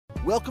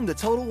Welcome to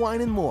Total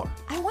Wine & More.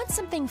 I want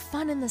something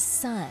fun in the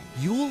sun.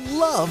 You'll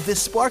love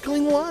this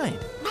sparkling wine.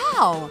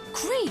 Wow,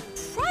 great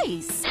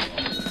price.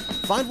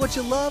 Find what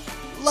you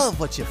love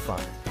what you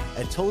find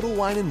at Total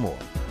Wine & More.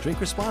 Drink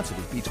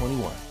responsibly,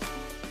 B21.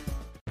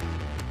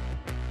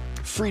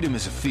 Freedom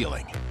is a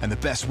feeling, and the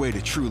best way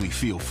to truly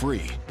feel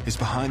free is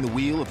behind the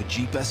wheel of a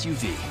Jeep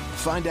SUV.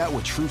 Find out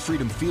what true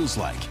freedom feels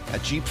like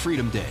at Jeep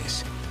Freedom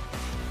Days.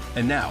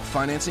 And now,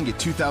 financing at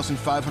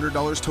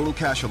 $2,500 total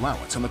cash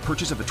allowance on the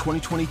purchase of a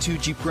 2022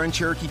 Jeep Grand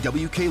Cherokee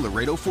WK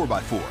Laredo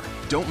 4x4.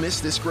 Don't miss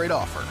this great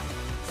offer.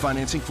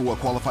 Financing for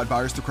well-qualified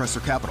buyers through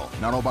Chrysler Capital.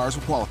 Not all buyers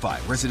will qualify.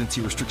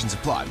 Residency restrictions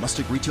apply. Must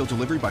take retail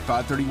delivery by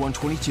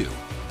 5/31/22.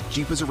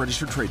 Jeep is a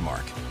registered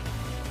trademark.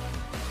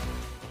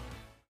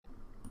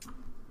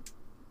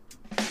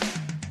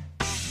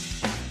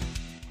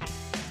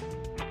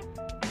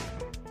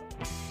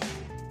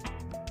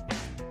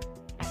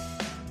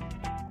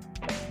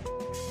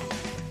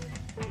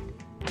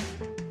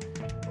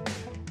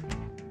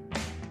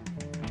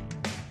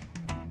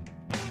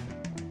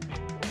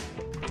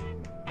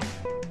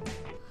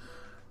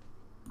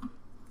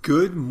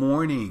 Good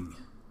morning.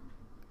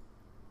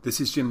 This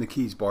is Jim the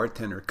Keys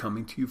Bartender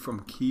coming to you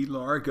from Key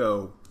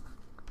Largo.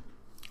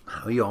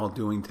 How are you all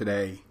doing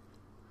today?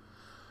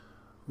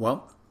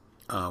 Well,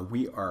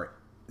 we are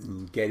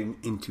getting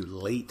into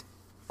late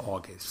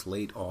August,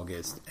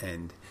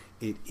 and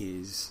it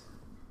is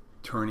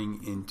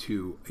turning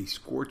into a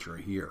scorcher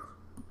here.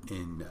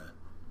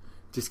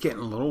 Just getting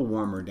a little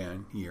warmer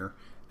down here,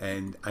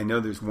 and I know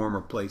there's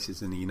warmer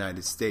places in the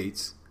United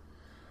States,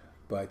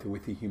 but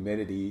with the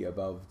humidity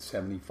above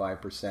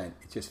 75%,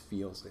 it just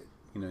feels it.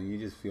 You know, you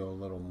just feel a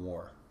little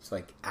more. It's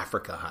like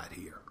Africa hot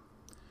here.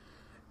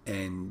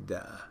 And,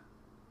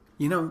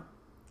 you know,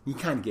 you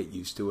kind of get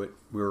used to it.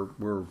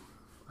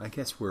 I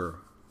guess we're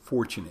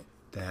fortunate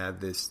to have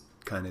this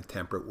kind of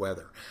temperate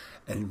weather.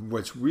 And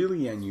what's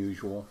really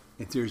unusual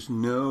is there's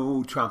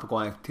no tropical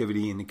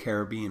activity in the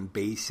Caribbean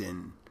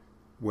basin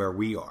where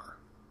we are.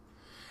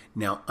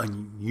 Now,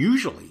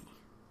 unusually,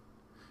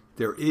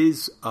 there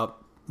is up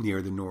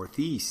near the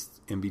Northeast,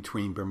 in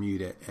between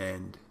Bermuda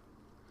and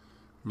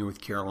North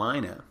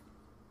Carolina,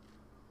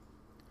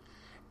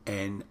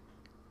 and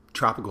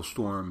tropical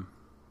storm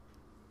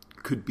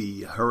could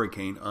be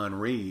Hurricane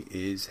Henri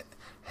is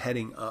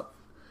heading up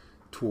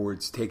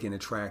towards taking a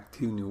track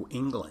to New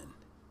England,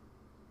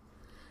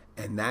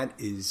 and that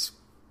is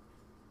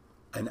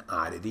an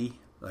oddity.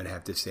 I'd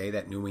have to say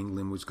that New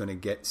England was going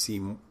to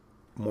see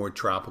more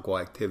tropical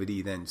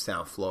activity than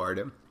South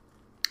Florida,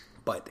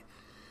 but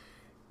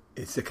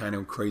it's the kind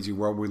of crazy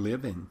world we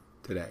live in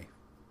today.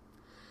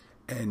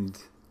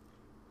 And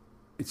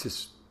it's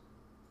just,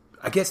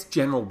 I guess,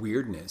 general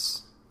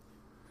weirdness.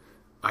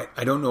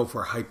 I don't know if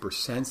we're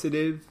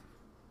hypersensitive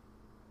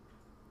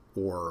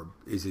or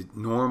is it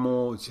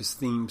normal. It just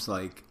seems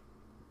like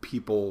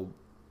people's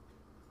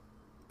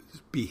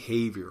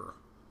behavior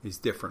is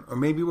different. Or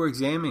maybe we're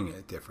examining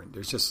it different.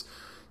 There's just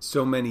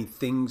so many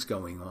things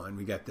going on.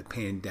 We got the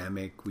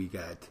pandemic. We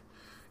got,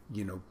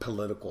 you know,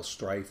 political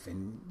strife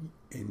in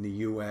the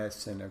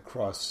U.S. and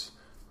across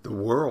the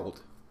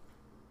world,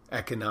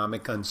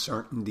 economic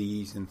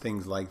uncertainties and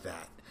things like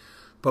that.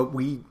 But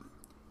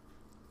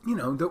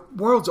the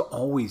world's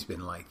always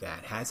been like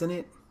that, hasn't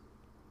it?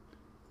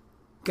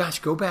 Gosh,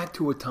 go back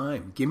to a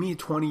time. Give me a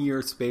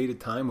 20-year spate of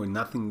time when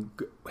nothing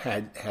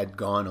had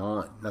gone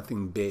on,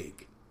 nothing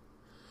big.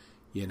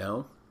 You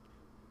know?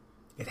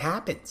 It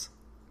happens.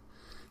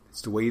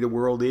 It's the way the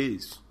world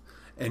is.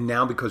 And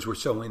now, because we're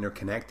so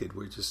interconnected,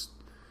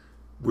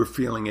 we're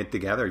feeling it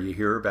together. You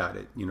hear about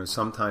it. You know,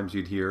 sometimes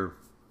you'd hear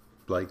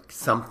like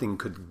something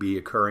could be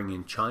occurring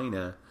in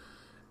China,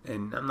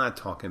 and I'm not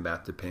talking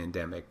about the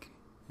pandemic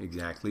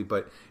exactly,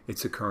 but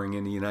it's occurring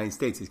in the United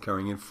States. It's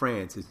occurring in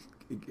France. It's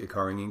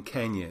occurring in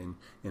Kenya and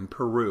in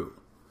Peru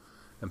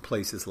and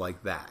places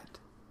like that.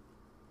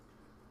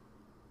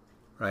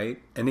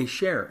 Right? And we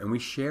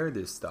share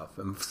this stuff.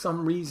 And for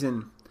some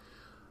reason,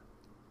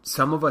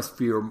 some of us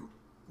feel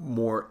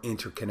more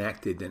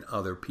interconnected than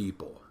other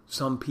people.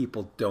 Some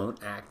people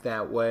don't act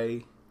that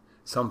way.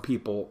 Some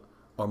people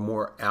are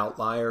more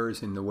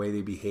outliers in the way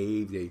they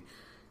behave.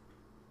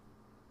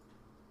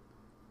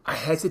 I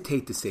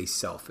hesitate to say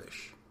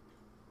selfish,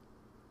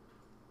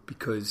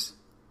 because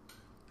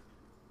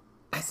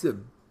that's a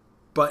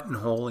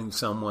buttonholing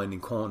someone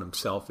and calling them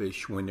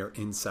selfish when they're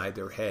inside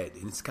their head,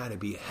 and it's got to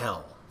be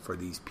hell for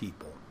these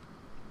people.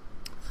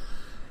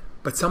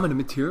 But some of the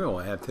material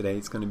I have today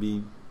is going to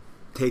be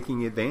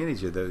taking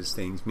advantage of those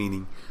things,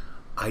 meaning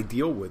I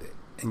deal with it.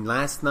 And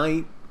last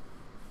night,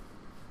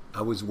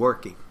 I was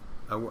working.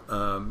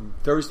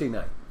 Thursday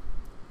night.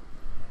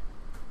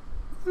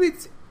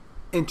 It's an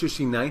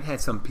interesting night.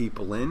 Had some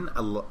people in.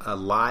 A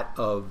lot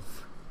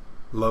of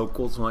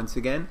locals once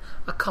again.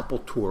 A couple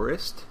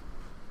tourists.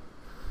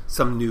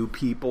 Some new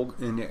people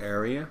in the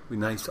area.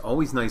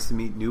 Always nice to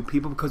meet new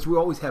people, because we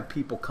always have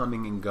people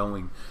coming and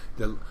going.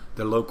 The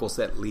locals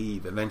that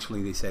leave.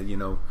 Eventually they said,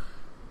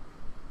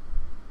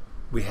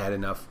 we had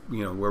enough,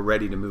 we're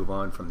ready to move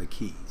on from the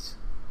Keys.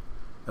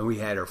 And we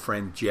had our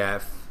friend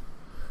Jeff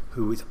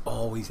who is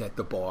always at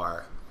the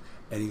bar,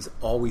 and he's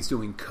always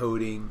doing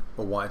coding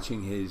or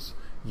watching his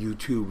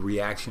YouTube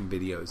reaction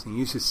videos. And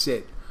he used to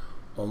sit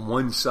on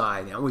one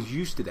side, and I was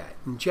used to that.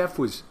 And Jeff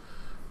was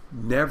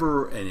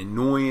never an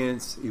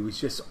annoyance. He was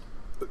just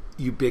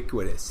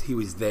ubiquitous. He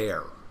was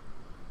there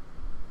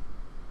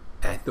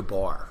at the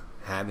bar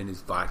having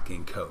his vodka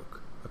and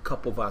coke, a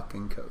couple vodka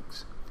and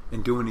cokes,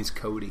 and doing his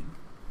coding,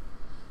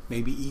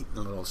 maybe eating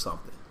a little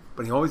something.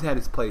 But he always had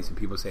his place, and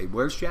people say,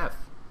 "Where's Jeff?"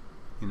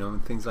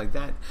 And things like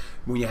that.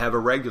 When you have a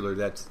regular,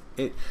 that's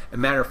it. As a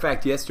matter of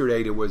fact,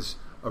 yesterday there was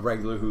a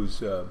regular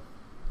who's,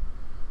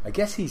 I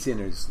guess he's in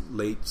his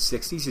late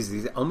 60s.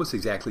 He's almost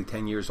exactly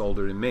 10 years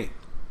older than me.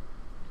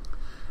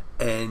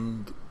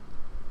 And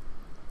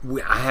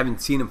I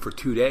haven't seen him for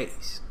 2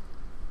 days.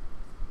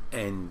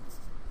 And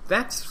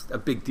that's a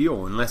big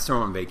deal, unless they're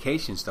on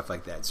vacation, stuff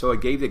like that. So I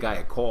gave the guy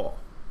a call.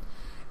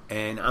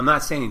 And I'm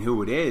not saying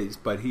who it is,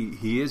 but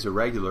he is a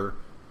regular.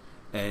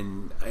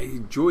 And I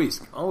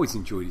always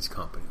enjoyed his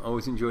company.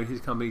 Always enjoyed his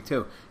company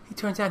too. He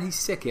turns out he's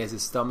sick. He has a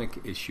stomach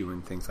issue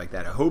and things like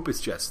that. I hope it's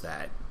just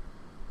that.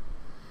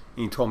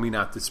 And he told me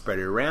not to spread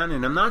it around.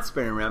 And I'm not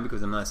spreading it around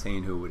because I'm not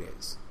saying who it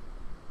is.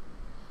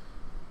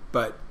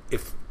 But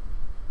if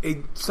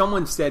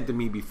someone said to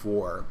me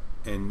before,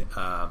 and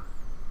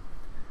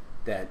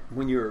that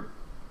when you're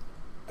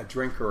a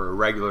drinker or a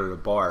regular at a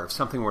bar, if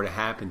something were to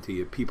happen to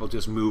you, people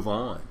just move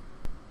on.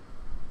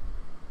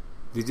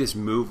 They just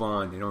move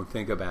on. They don't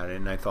think about it.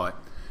 And I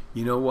thought,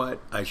 you know what?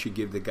 I should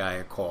give the guy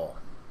a call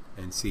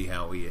and see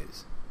how he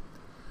is.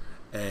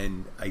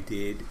 And I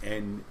did.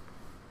 And,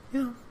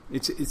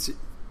 it's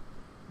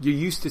you're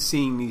used to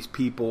seeing these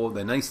people.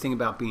 The nice thing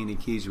about being in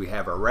Keys, we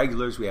have our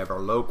regulars, we have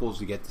our locals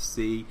we get to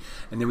see,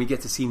 and then we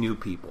get to see new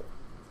people.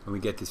 And we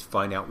get to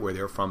find out where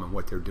they're from and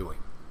what they're doing.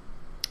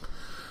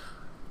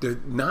 The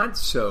not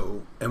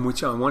so, and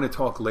which I want to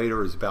talk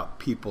later, is about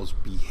people's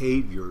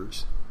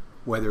behaviors,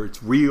 whether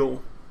it's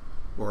real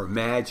or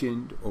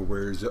imagined, or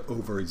where it's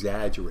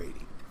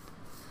over-exaggerating.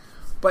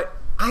 But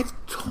I've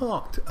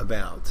talked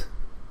about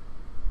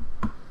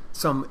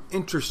some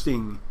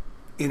interesting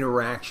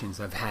interactions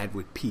I've had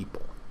with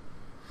people.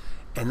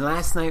 And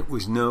last night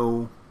was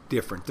no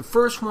different. The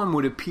first one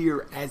would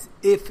appear as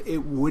if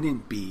it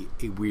wouldn't be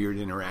a weird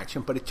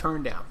interaction, but it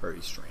turned out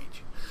very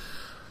strange.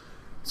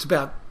 It's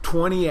about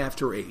 20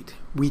 after 8.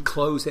 We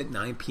close at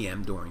 9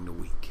 p.m. during the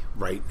week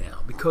right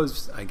now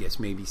because I guess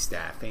maybe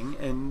staffing.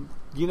 And,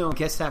 I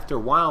guess after a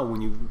while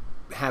when you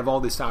have all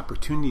this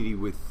opportunity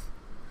with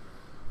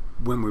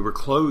when we were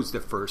closed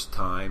the first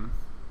time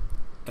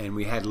and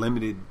we had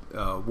limited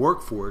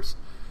workforce,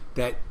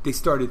 that they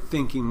started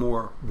thinking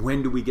more,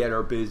 when do we get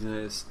our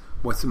business?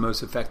 What's the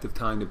most effective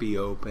time to be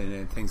open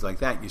and things like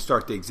that. And you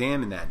start to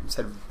examine that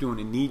instead of doing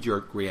a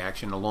knee-jerk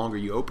reaction. The longer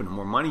you open, the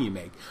more money you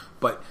make.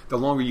 But the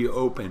longer you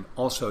open,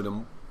 also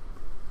the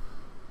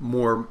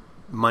more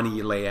money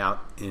you lay out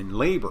in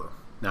labor.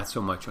 Not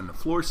so much on the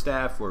floor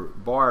staff or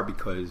bar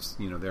because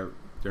they're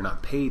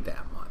not paid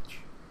that much.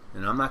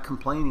 And I'm not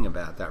complaining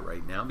about that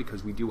right now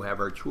because we do have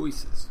our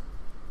choices.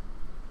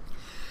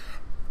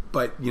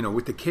 But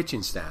with the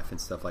kitchen staff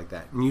and stuff like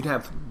that, and you'd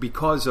have,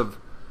 because of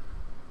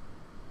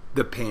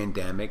the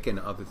pandemic and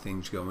other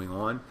things going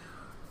on,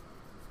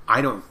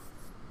 I don't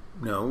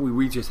know,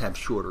 we just have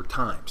shorter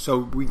time.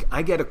 So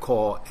I get a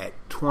call at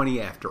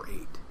 20 after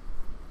 8.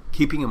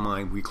 Keeping in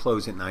mind we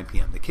close at 9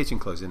 p.m. The kitchen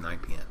closes at 9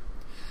 p.m.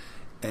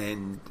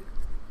 And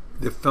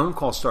the phone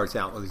call starts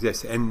out like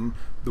this. And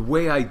the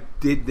way I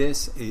did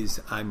this is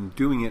I'm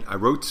doing it, I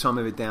wrote some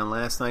of it down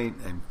last night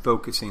and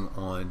focusing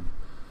on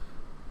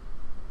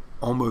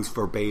almost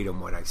verbatim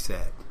what I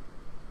said.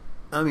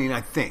 I mean,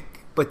 I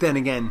think. But then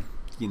again,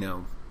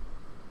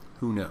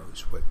 who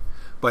knows what.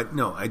 But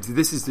no,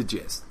 this is the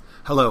gist.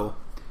 Hello,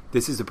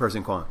 this is the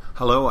person calling.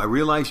 Hello, I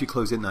realize you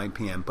close at 9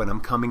 p.m., but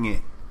I'm coming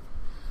in.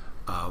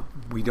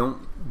 We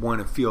don't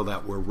want to feel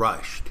that we're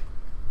rushed.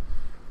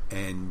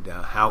 And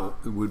how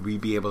would we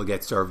be able to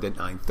get served at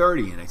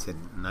 9:30? And I said,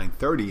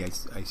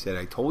 9:30? I said,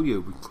 I told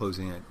you we're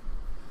closing at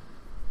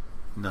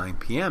 9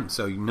 p.m.,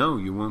 so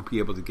you won't be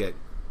able to get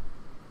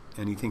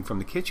anything from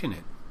the kitchen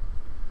at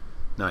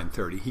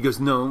 9:30. He goes,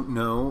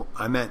 no,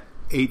 I'm at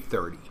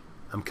 8:30.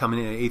 I'm coming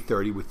in at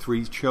 8:30 with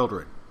 3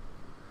 children.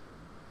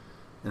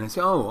 And I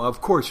say, oh,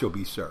 of course you'll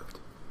be served.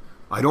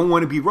 I don't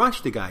want to be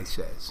rushed, the guy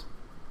says.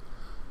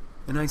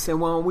 And I said,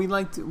 well, we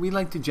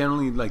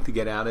generally like to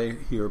get out of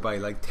here by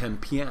like 10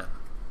 p.m.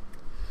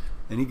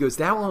 And he goes,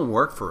 that won't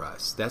work for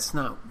us. That's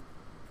not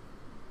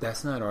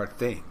our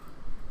thing.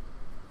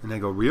 And I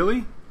go,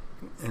 really?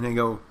 And I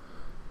go,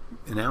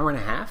 an hour and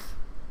a half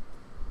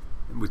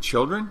with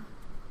children?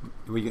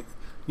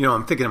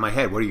 I'm thinking in my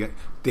head,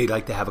 they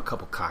like to have a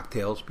couple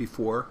cocktails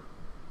before,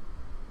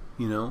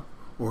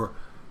 or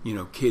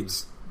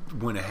kids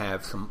want to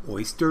have some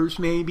oysters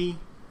maybe,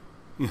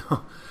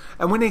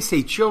 And when they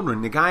say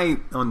children, the guy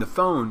on the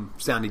phone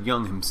sounded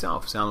young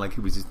himself, sounded like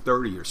he was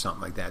 30 or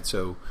something like that.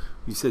 So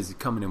he says he's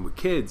coming in with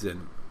kids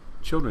and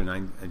children,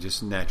 I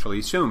just naturally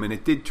assume. And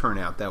it did turn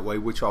out that way,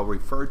 which I'll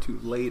refer to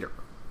later.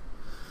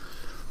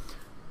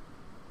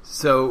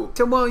 So,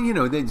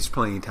 well, there's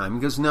plenty of time. He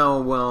goes,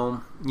 no,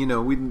 well,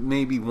 we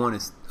maybe want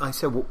to... I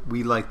said, well,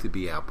 we like to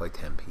be out by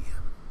 10 p.m.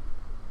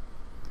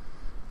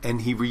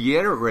 And he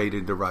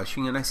reiterated the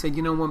rushing, and I said,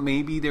 you know what,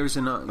 maybe there's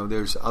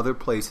other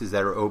places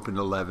that are open at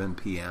 11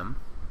 p.m.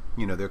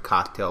 They're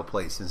cocktail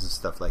places and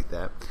stuff like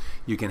that.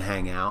 You can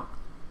hang out.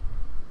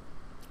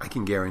 I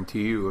can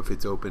guarantee you if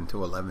it's open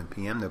to 11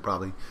 p.m., they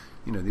probably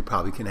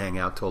can hang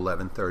out till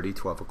 11:30,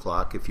 12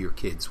 o'clock if your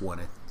kids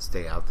want to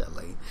stay out that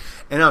late.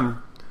 And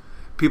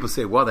people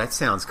say, well, that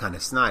sounds kind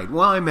of snide.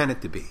 Well, I meant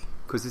it to be,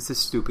 because it's a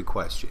stupid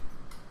question.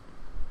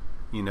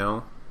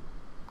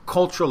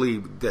 Culturally,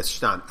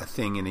 that's not a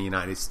thing in the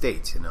United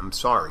States, and I'm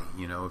sorry,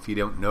 if you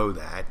don't know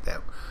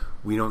that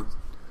we don't,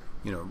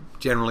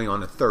 generally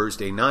on a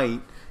Thursday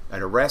night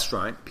at a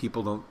restaurant,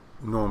 people don't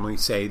normally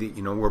say that,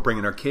 we're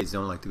bringing our kids, they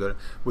don't like to go to,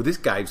 well, this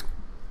guy's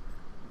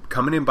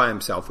coming in by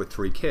himself with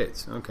 3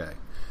 kids, okay,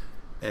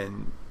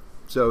 and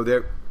so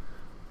we're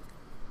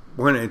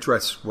going to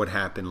address what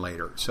happened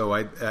later. So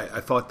I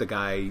thought the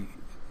guy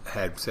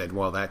had said,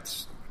 well,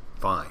 that's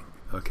fine,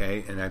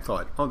 okay, and I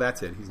thought, oh,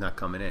 that's it, he's not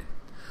coming in.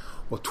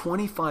 Well,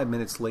 25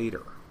 minutes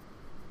later,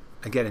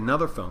 I get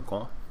another phone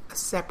call, a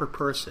separate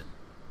person.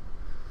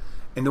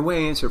 And the way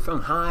I answer the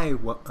phone, hi,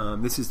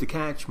 this is The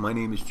Catch. My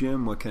name is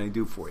Jim. What can I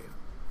do for you?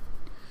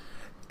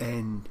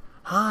 And,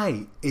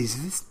 hi,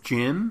 is this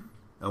Jim?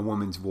 A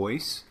woman's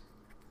voice,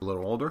 a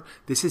little older.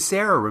 This is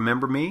Sarah.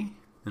 Remember me?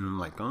 And I'm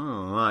like,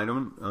 oh, I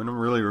don't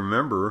really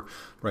remember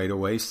right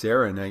away,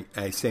 Sarah. And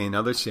I say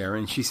another Sarah,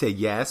 and she said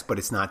yes, but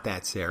it's not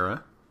that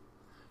Sarah.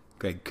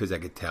 Okay, because I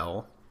could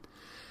tell.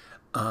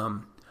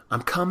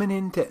 I'm coming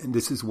in to, and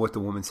this is what the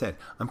woman said,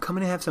 I'm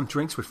coming to have some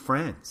drinks with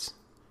friends.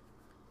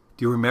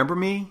 Do you remember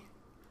me?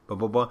 Blah,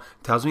 blah, blah.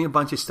 Tells me a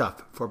bunch of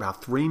stuff for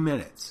about 3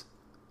 minutes.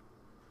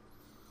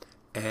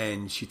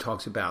 And she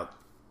talks about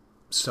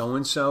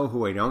so-and-so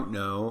who I don't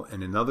know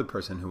and another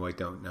person who I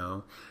don't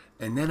know.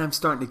 And then I'm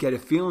starting to get a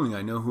feeling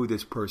I know who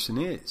this person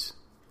is.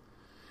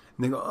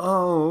 And they go,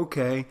 oh,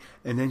 okay.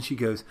 And then she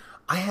goes,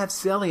 I have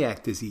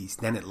celiac disease.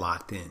 Then it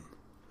locked in.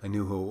 I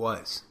knew who it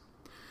was.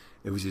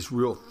 It was this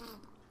real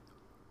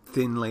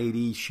thin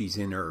lady. She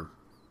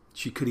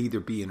could either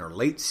be in her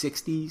late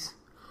 60s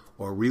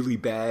or really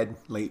bad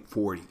late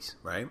 40s,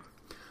 right?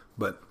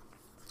 But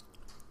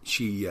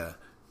she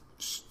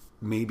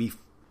maybe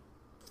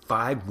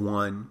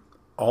 5'1",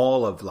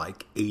 all of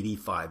like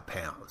 85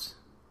 pounds.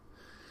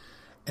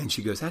 And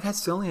she goes, I got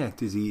celiac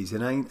disease,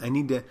 and I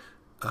need to,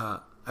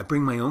 I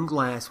bring my own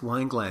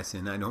wine glass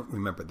in. I don't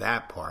remember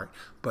that part,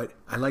 but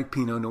I like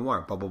Pinot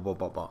Noir, blah, blah, blah,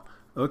 blah, blah.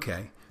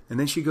 Okay. And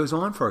then she goes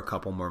on for a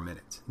couple more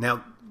minutes.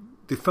 Now,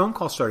 the phone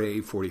call started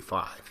at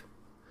 8:45.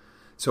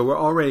 So we're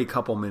already a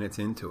couple minutes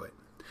into it.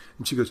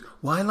 And she goes,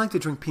 well, I like to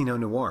drink Pinot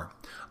Noir.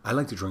 I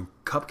like to drink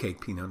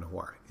cupcake Pinot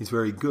Noir. It's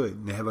very good.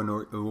 And they have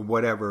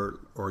whatever,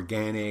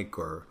 organic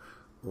or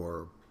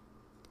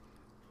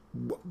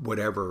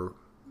whatever,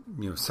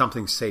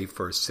 something safe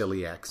for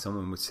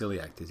someone with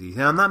celiac disease.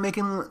 Now, I'm not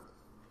making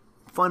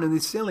fun of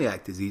this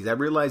celiac disease. I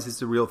realize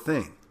it's a real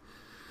thing.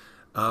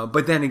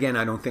 But then again,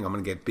 I don't think I'm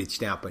going to get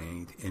bitched out by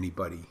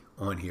anybody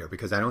on here,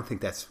 because I don't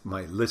think that's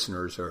my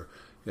listeners, or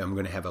I'm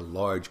going to have a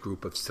large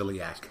group of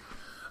celiac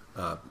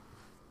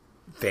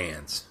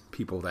fans,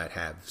 people that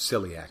have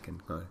celiac.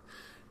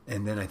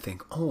 And then I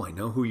think, oh, I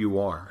know who you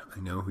are. I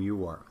know who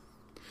you are.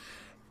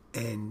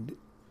 And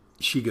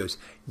she goes,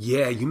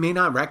 yeah, you may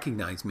not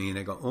recognize me. And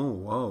I go, oh,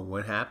 whoa,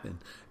 what happened?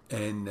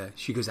 And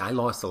she goes, I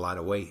lost a lot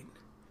of weight.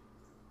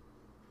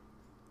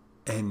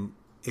 And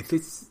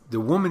the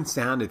woman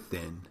sounded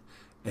thin,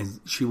 and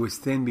she was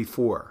thin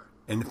before,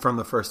 and from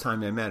the first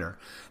time I met her.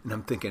 And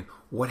I'm thinking,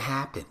 what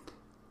happened?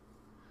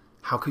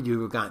 How could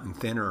you have gotten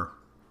thinner?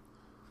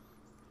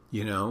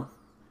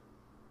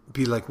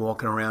 Be like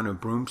walking around a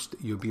broomstick.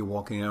 You'd be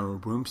walking around a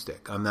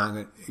broomstick. I'm not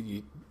going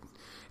to...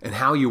 And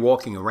how are you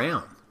walking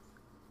around?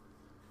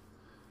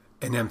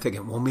 And I'm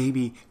thinking, well,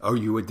 maybe, are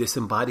you a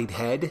disembodied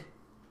head?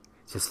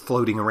 Just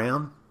floating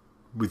around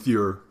with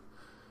your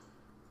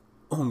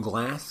own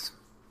glass?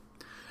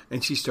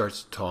 And she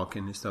starts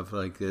talking and stuff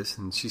like this.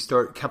 And she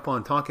kept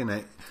on talking.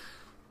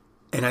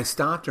 And I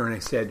stopped her and I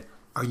said,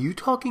 are you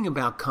talking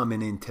about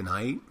coming in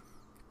tonight?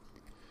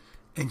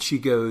 And she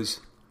goes,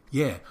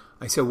 yeah.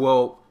 I said,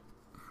 well,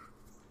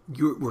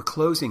 we're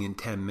closing in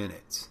 10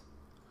 minutes.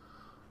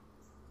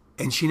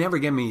 And she never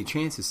gave me a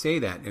chance to say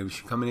that. It was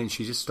she coming in,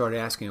 she just started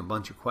asking a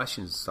bunch of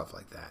questions and stuff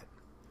like that.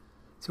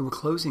 So we're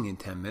closing in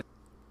 10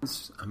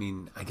 minutes. I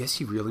mean, I guess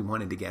she really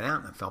wanted to get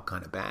out, and I felt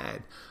kind of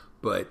bad.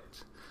 But,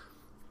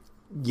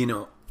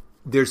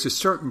 there's a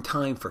certain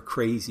time for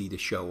crazy to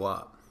show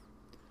up.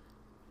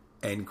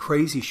 And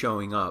crazy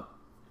showing up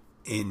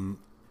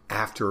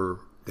after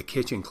the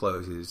kitchen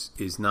closes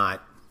is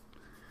not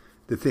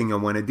the thing I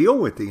want to deal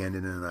with at the end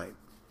of the night.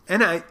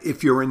 And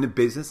if you're in the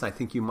business, I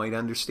think you might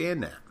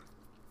understand that.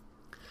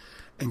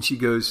 And she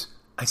goes,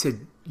 I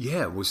said,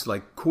 yeah, it was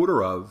like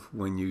 8:45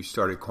 when you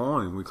started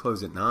calling. We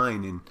closed at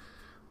 9.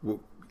 And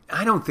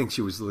I don't think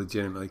she was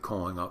legitimately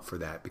calling up for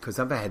that, because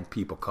I've had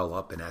people call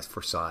up and ask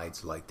for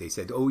sides. Like they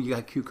said, "Oh, you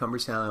got cucumber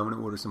salad? I'm going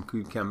to order some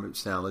cucumber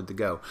salad to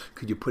go.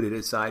 Could you put it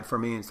aside for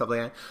me?" and stuff like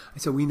that. I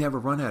said, "We never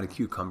run out of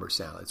cucumber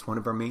salad. It's one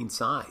of our main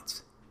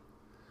sides."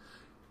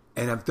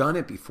 And I've done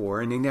it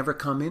before, and they never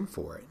come in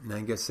for it. And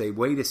I guess say,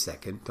 "Wait a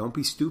second, don't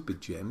be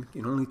stupid, Jim.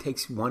 It only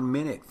takes 1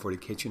 minute for the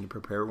kitchen to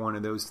prepare one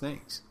of those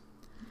things."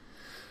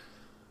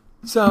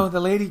 So the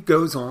lady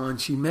goes on.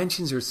 She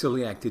mentions her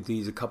celiac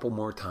disease a couple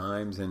more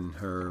times and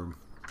her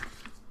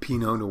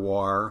Pinot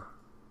Noir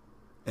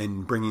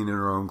and bringing in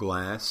her own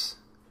glass.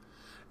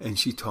 And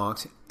she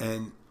talks,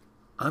 and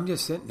I'm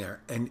just sitting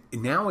there. And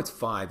now it's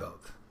 5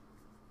 of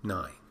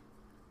 9.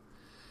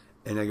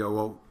 And I go,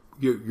 "Well,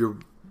 you're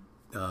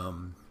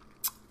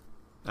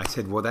I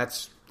said, "Well,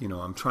 that's,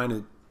 I'm trying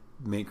to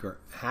make her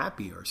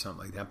happy or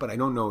something like that, but I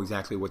don't know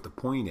exactly what the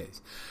point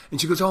is." And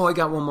she goes, "Oh, I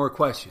got one more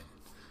question."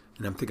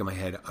 And I'm thinking in my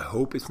head, I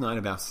hope it's not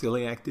about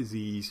celiac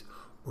disease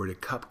or the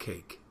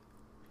cupcake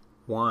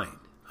wine.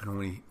 I don't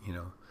want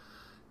to,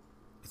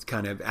 it's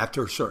kind of,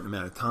 after a certain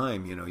amount of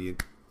time, you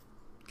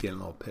get a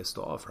little pissed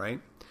off,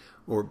 right?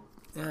 Or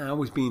I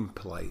was being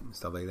polite and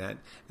stuff like that.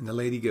 And the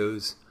lady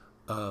goes,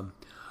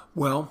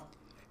 "Well,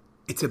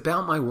 it's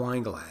about my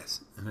wine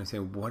glass." And I say,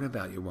 "What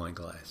about your wine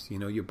glass?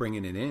 You're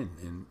bringing it in."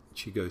 And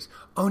she goes,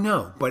 "Oh,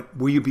 no, but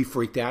will you be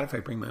freaked out if I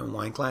bring my own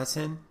wine glass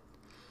in?"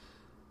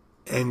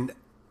 And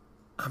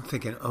I'm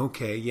thinking,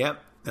 okay,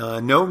 yep.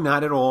 No,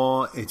 not at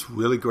all. It's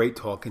really great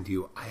talking to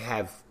you. I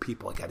have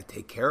people I got to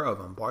take care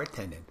of. I'm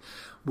bartending,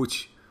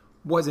 which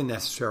wasn't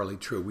necessarily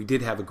true. We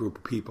did have a group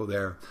of people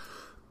there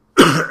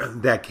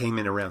that came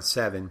in around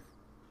 7,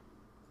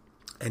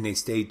 and they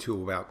stayed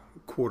to about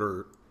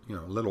quarter,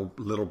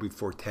 little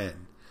before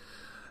 10.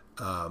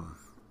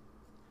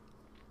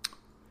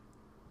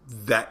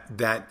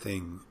 That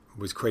thing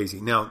was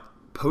crazy. Now,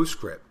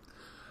 postscript,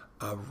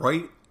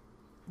 right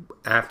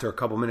after a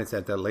couple minutes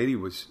that lady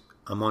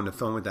I'm on the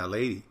phone with that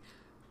lady,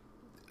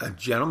 a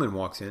gentleman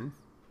walks in,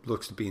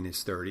 looks to be in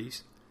his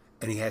 30s,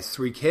 and he has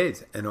 3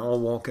 kids, and all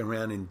walking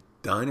around in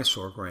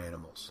dinosaur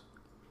animals.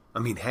 I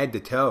mean, head to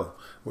toe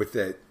with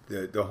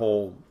the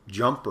whole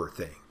jumper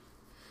thing.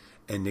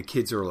 And the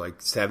kids are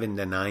like 7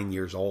 to 9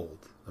 years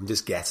old. I'm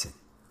just guessing.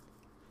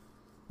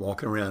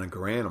 Walking around in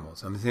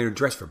garanimals. I mean, they're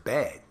dressed for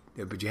bed.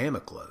 They're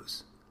pajama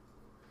clothes.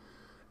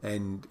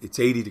 And it's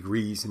 80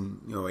 degrees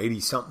and,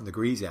 80-something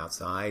degrees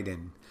outside,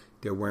 and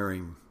they're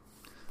wearing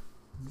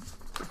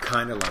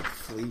kind of like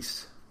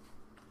fleece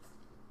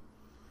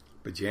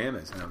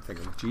pajamas. And I'm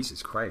thinking,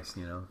 Jesus Christ,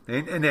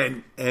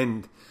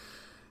 And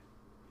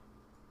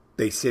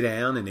they sit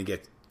down and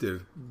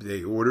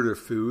they order their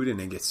food, and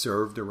they get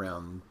served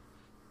around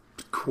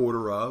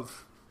quarter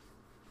of.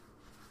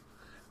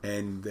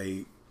 And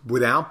they,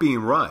 without being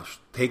rushed,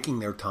 taking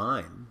their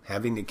time,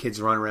 having the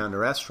kids run around the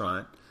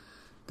restaurant,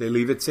 they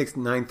leave at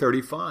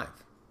 9:35.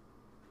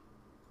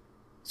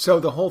 So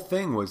the whole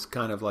thing was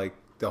kind of like,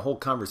 the whole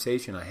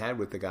conversation I had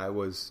with the guy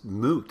was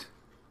moot.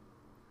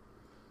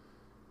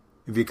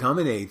 If you come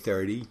at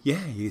 8:30,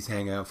 yeah, you just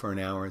hang out for an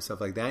hour and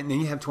stuff like that, and then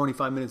you have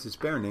 25 minutes to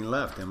spare, and then you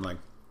left. I'm like,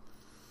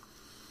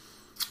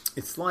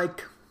 it's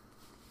like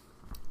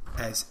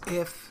as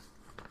if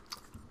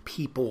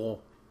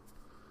people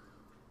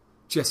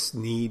just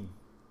need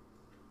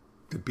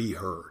to be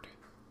heard.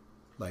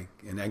 Like,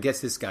 and I guess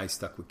this guy's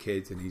stuck with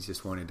kids, and he's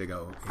just wanted to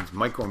go. He's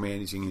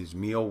micromanaging his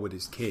meal with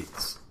his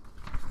kids.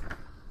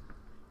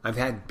 I've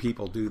had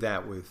people do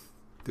that with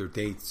their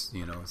dates,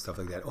 stuff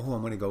like that. "Oh,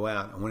 I'm going to go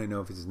out. I want to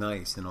know if it's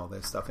nice," and all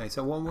that stuff. And I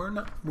said, "Well,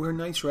 we're a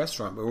nice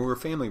restaurant, but we're a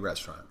family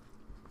restaurant."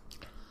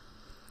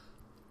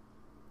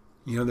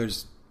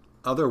 There's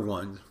other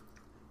ones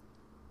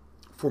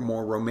for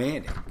more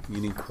romantic. You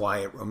need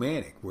quiet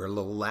romantic. We're a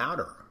little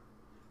louder,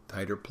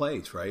 tighter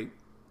place, right?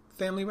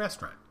 Family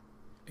restaurant.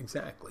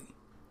 Exactly.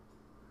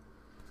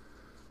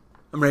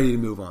 I'm ready to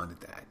move on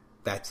to that.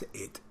 That's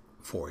it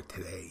for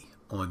today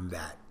on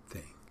that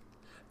thing.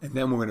 And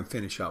then we're going to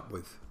finish up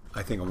with,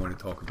 I think I want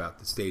to talk about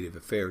the state of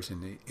affairs in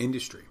the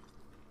industry.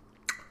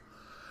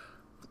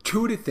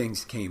 2 of the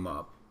things came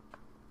up.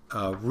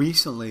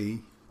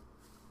 Recently,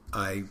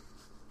 I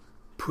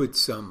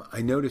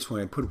noticed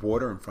when I put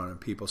water in front of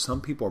people,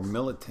 some people are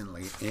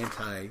militantly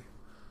anti-water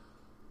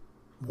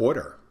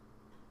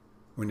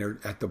when they're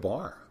at the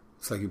bar.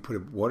 It's like you put a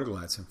water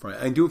glass in front.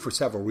 I do it for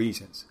several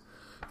reasons.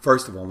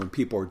 First of all, when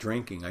people are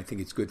drinking, I think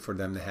it's good for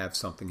them to have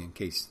something in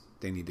case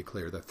they need to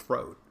clear their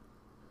throat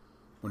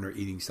when they're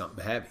eating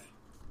something heavy.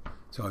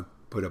 So I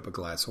put up a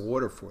glass of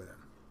water for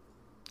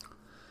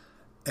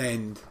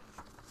them.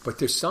 But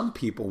there's some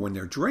people, when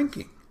they're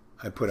drinking,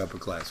 I put up a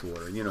glass of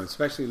water.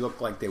 Especially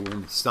look like they were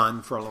in the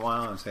sun for a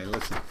while. I'm saying,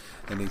 listen,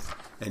 and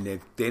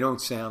if they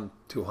don't sound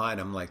too hot,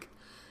 I'm like,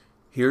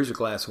 here's a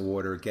glass of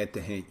water. Get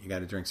the hint. You got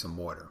to drink some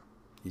water.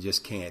 You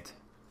just can't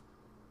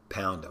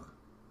pound them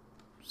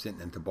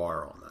sitting at the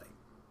bar all night.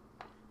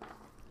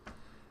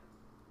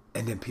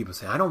 And then people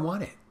say, "I don't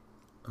want it."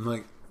 I'm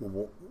like,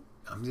 "Well,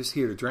 I'm just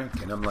here to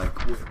drink." And I'm like,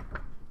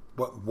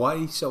 why are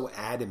you so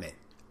adamant?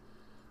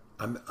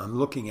 I'm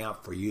looking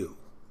out for you.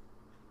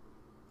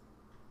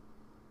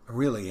 I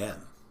really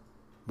am.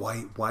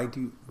 Why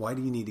do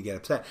you need to get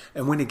upset?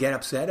 And when they get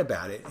upset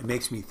about it, it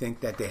makes me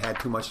think that they had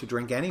too much to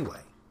drink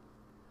anyway.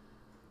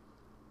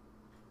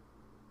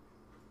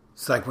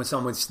 It's like when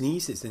someone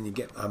sneezes, and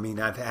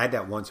I've had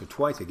that once or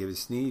twice. I give a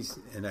sneeze,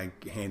 and I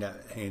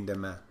hand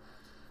them a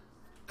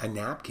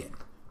napkin.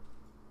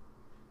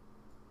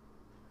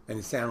 And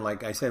it sounded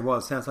like, I said, well,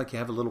 it sounds like you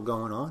have a little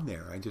going on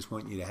there. I just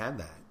want you to have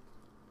that.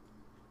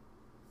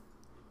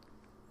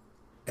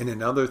 And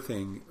another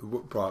thing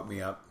brought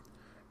me up,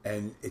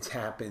 and it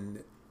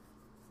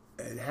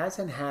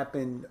hasn't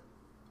happened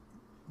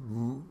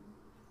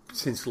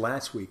since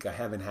last week. I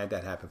haven't had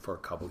that happen for a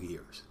couple of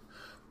years.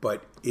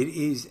 But it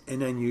is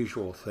an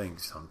unusual thing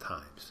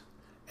sometimes.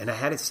 And I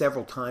had it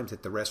several times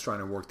at the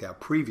restaurant I worked at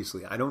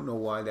previously. I don't know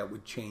why that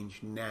would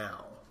change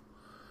now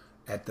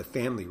at the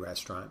family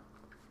restaurant.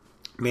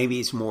 Maybe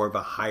it's more of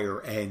a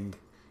higher end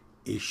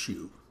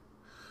issue.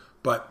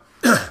 But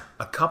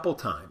a couple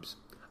times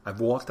I've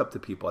walked up to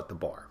people at the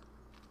bar,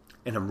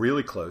 and I'm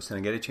really close, and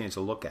I get a chance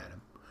to look at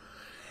them.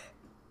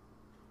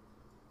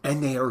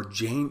 And they are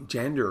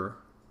gender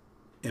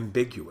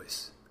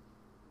ambiguous.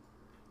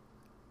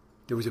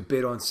 There was a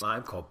bit on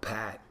live called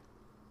Pat,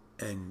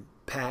 and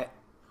Pat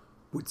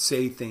would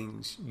say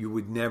things you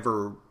would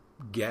never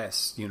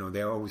guess. You know,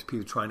 there are always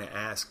people trying to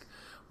ask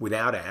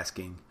without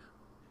asking,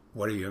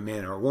 what are you, a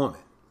man or a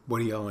woman? What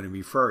do you want to be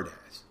referred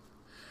as?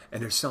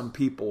 And there's some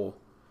people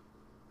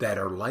that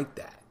are like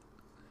that.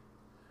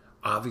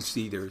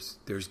 Obviously,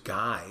 there's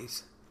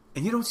guys,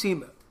 and you don't see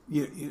them.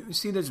 You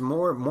see, there's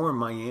more in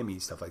Miami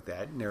and stuff like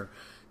that, and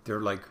they're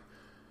like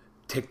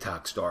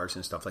TikTok stars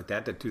and stuff like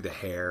that do the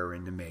hair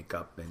and the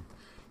makeup, and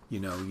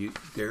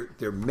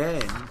they're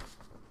men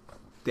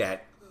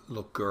that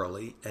look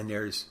girly, and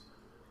there's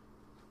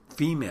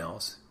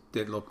females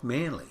that look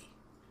manly.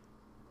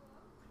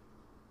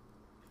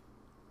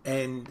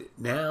 And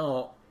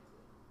now,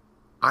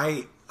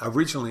 I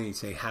originally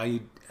say, how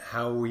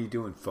are you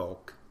doing,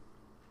 folk?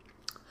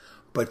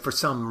 But for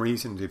some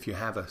reason, if you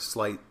have a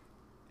slight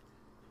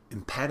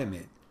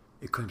impediment,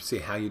 it could say,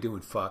 how you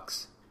doing,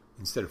 fucks,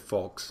 instead of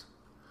folks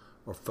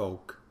or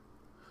folk.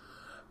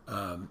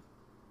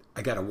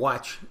 I got to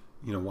watch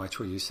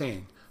what you're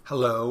saying.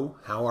 Hello,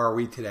 how are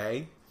we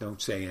today?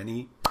 Don't say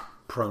any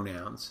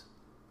pronouns.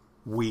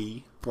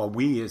 We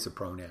is a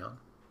pronoun.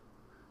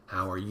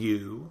 How are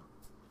you?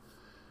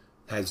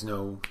 Has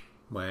no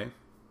way.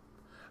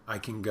 I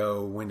can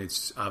go when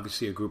it's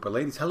obviously a group of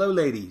ladies. Hello,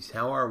 ladies.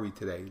 How are we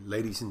today?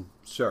 Ladies and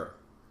sir.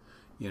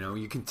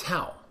 You can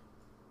tell.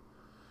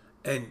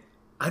 And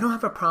I don't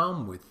have a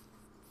problem with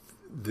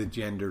the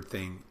gender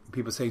thing.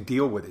 People say,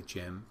 deal with it,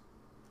 Jim.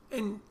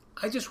 And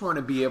I just want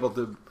to be able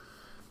to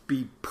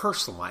be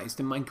personalized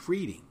in my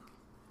greeting,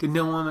 to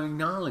know I'm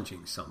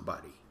acknowledging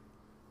somebody.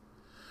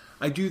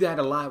 I do that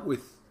a lot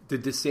with the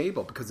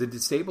disabled, because the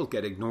disabled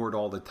get ignored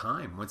all the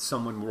time. When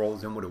someone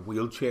rolls in with a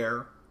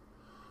wheelchair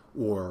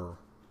or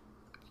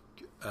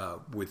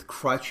with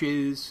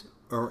crutches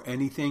or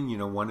anything,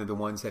 one of the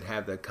ones that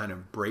have that kind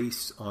of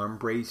arm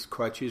brace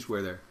crutches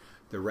where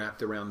they're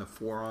wrapped around the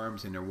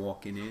forearms and they're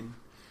walking in.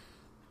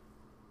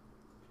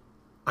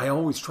 I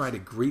always try to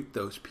greet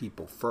those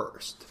people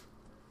first,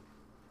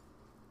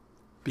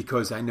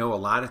 because I know a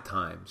lot of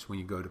times when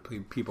you go to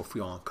people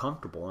feel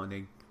uncomfortable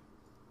and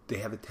they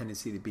have a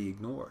tendency to be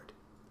ignored.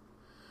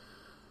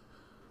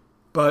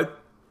 But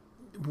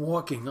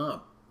walking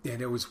up, and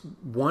there was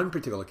one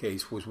particular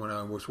case was when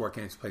I was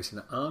working at this place in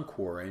the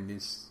Encore, and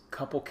this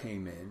couple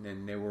came in,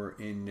 and they were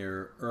in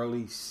their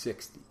early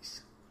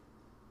 60s.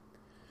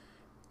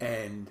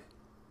 And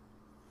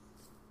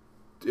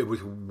there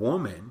was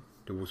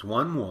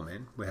one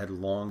woman who had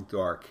long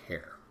dark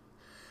hair.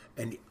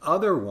 And the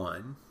other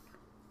one,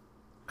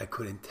 I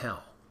couldn't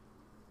tell.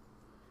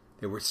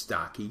 They were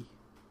stocky.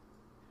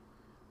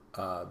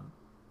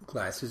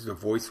 Glasses. The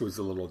voice was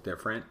a little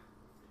different.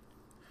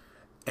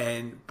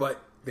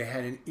 But they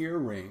had an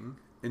earring,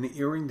 and the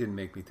earring didn't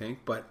make me think,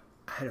 but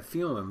I had a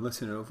feeling I'm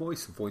listening to a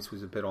voice. The voice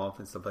was a bit off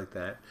and stuff like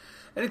that.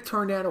 And it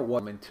turned out it was a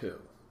woman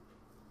too.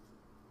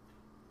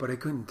 But I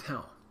couldn't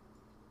tell.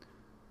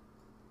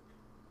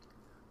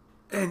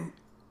 And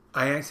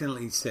I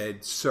accidentally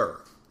said,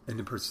 sir. And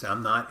the person said,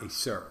 I'm not a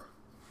sir.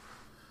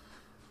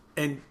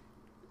 And,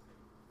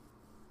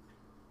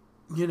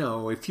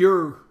 if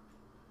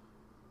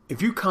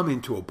you come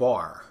into a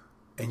bar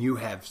and you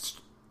have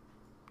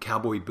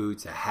cowboy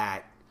boots, a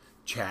hat,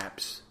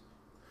 chaps,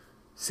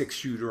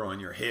 6-shooter on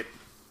your hip,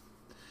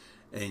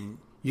 and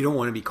you don't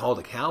want to be called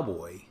a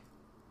cowboy,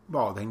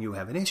 well, then you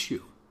have an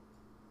issue.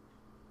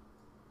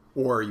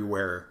 Or you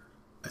wear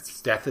a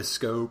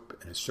stethoscope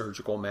and a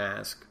surgical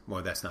mask.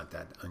 Well, that's not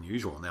that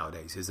unusual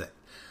nowadays, is it?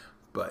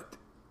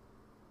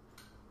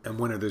 And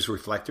one of those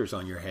reflectors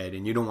on your head,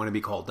 and you don't want to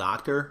be called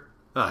doctor.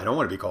 Oh, I don't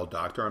want to be called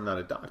doctor. I'm not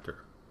a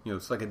doctor.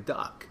 It's like a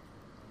duck.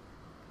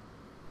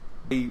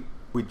 Why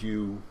would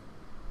you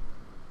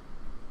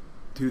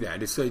do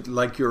that? It's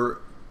like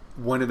you're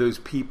one of those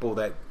people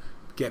that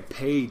get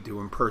paid to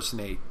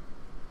impersonate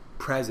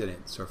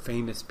presidents or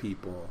famous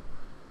people.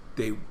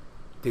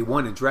 they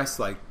want to dress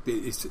like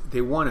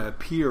they want to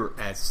appear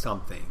as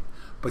something,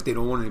 but they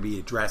don't want to be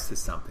addressed as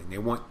something. They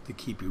want to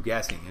keep you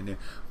guessing. And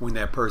when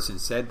that person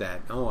said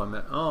that,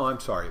 I'm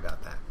sorry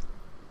about that.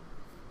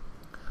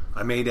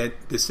 I made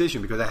that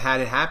decision because I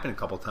had it happen a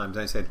couple of times.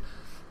 I said,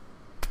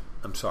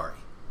 I'm sorry.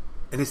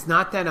 And it's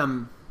not that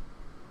I'm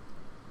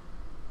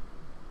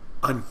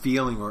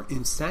unfeeling or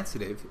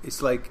insensitive.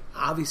 It's like,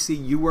 obviously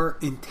you were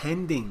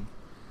intending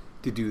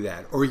to do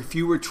that. Or if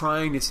you were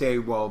trying to say,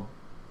 well,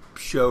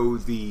 show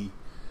the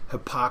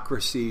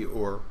hypocrisy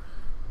or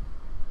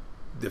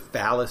the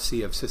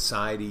fallacy of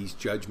society's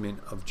judgment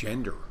of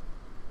gender.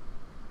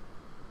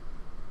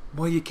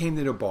 Well, you came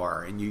to the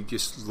bar and you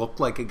just looked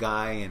like a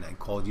guy and I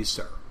called you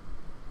sir.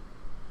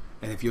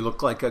 And if you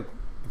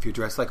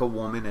dress like a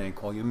woman and I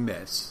call you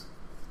miss,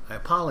 I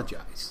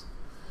apologize.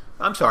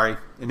 I'm sorry,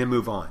 and then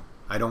move on.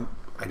 I don't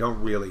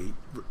really.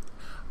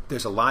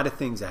 There's a lot of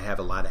things I have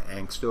a lot of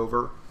angst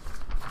over.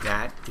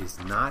 That is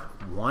not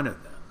one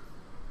of them.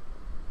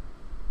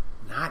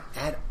 Not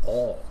at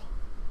all.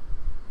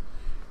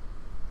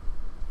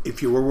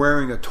 If you were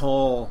wearing a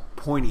tall,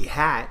 pointy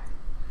hat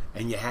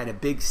and you had a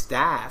big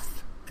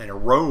staff and a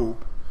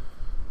robe,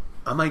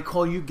 I might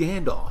call you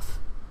Gandalf.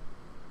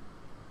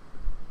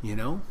 You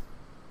know?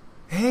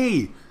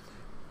 Hey,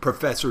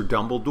 Professor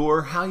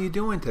Dumbledore, how you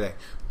doing today?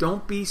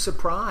 Don't be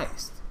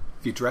surprised.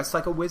 If you dress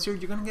like a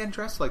wizard, you're going to get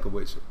dressed like a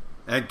wizard.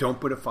 And don't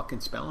put a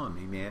fucking spell on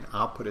me, man.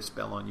 I'll put a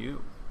spell on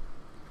you.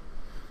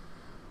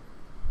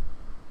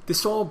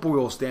 This all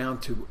boils down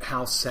to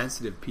how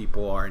sensitive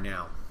people are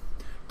now.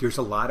 There's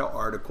a lot of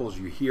articles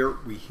we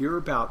hear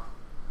about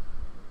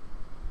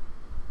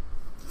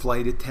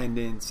flight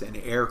attendants and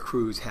air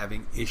crews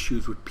having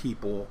issues with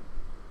people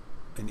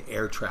in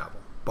air travel.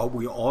 But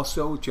we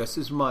also, just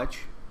as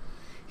much,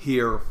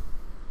 hear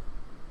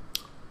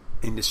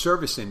in the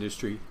service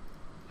industry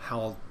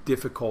how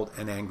difficult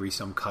and angry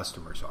some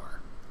customers are.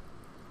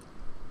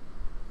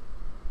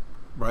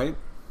 Right?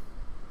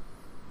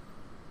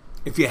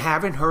 If you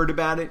haven't heard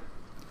about it,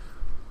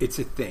 it's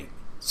a thing.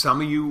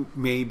 Some of you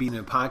may be in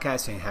a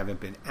podcast and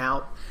haven't been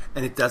out,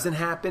 and it doesn't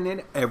happen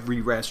in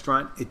every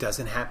restaurant. It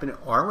doesn't happen in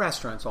our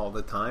restaurants all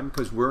the time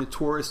because we're in a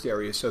tourist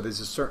area, so there's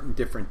a certain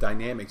different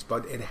dynamics,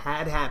 but it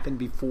had happened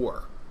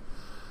before.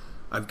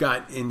 I've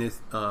got in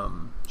this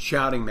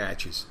shouting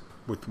matches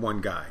with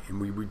one guy, and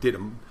we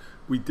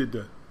did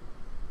the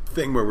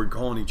thing where we're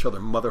calling each other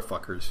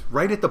motherfuckers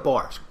right at the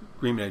bar,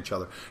 screaming at each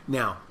other.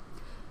 Now,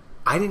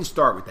 I didn't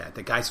start with that.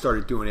 The guy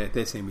started doing it at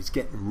this, and he was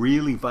getting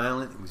really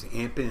violent. He was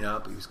amping it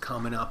up. He was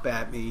coming up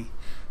at me,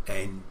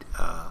 and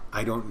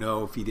I don't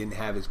know if he didn't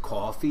have his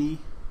coffee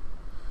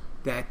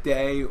that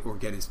day or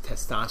get his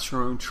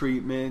testosterone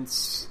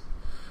treatments,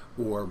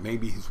 or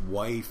maybe his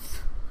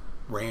wife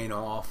ran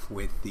off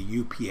with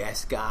the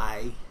UPS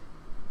guy,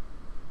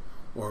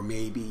 or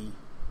maybe,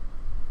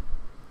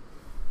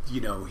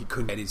 he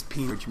couldn't get his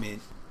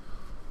penmanship.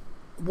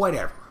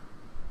 Whatever.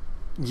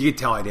 You could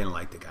tell I didn't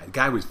like the guy. The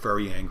guy was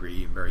very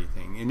angry and very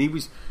thing, and he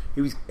was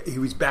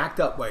backed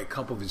up by a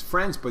couple of his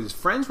friends, but his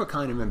friends were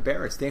kind of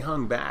embarrassed. They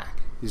hung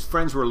back. His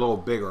friends were a little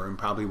bigger and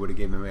probably would have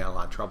given him a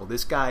lot of trouble.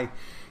 This guy,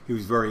 he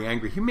was very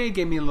angry. He may have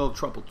given me a little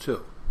trouble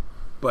too.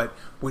 But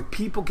when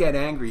people get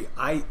angry,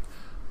 I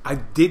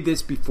did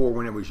this before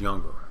when I was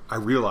younger. I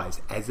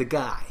realized as a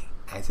guy,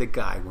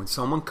 when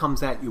someone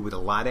comes at you with a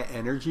lot of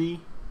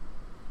energy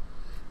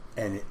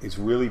and it's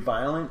really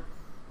violent,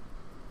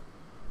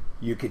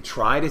 you could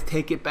try to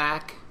take it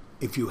back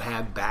if you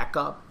have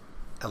backup.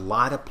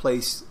 A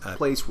place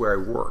where I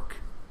work,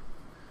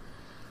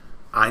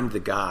 I'm the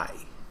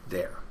guy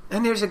there.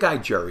 And there's a guy,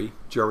 Jerry,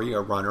 a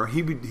runner.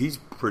 He's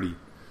pretty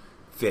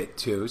fit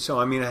too. So,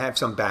 I have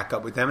some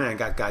backup with them, and I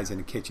got guys in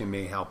the kitchen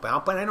may help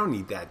out, but I don't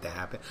need that to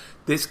happen.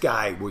 This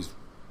guy was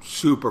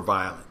super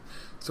violent.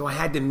 So I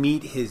had to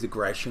meet his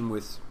aggression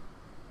with,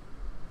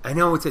 I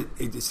know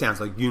it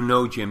sounds like,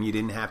 Jim, you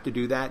didn't have to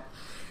do that.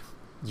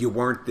 You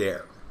weren't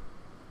there.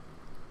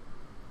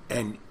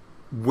 And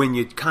when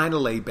you kind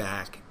of lay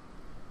back,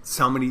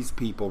 some of these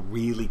people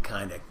really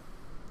kind of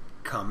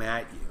come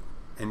at you.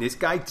 And this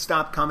guy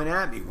stopped coming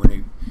at me when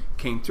he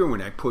came through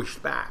and I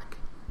pushed back.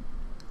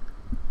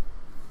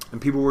 And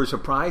people were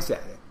surprised at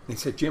it. They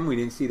said, Jim, we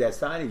didn't see that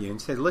side of you.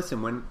 And said,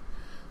 listen,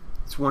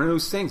 it's one of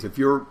those things. It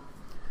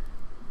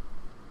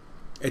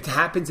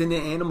happens in the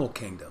animal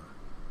kingdom.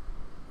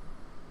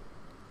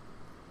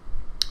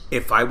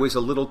 If I was a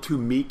little too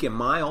meek and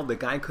mild, the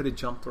guy could have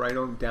jumped right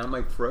down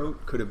my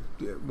throat. Could have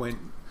went,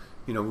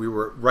 we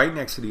were right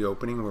next to the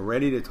opening. We're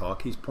ready to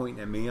talk. He's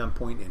pointing at me. I'm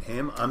pointing at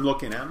him. I'm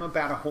looking at him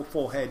about a whole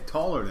full head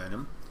taller than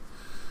him.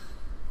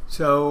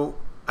 So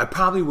I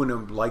probably wouldn't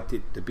have liked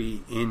it to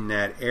be in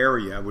that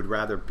area. I would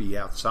rather be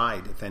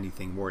outside if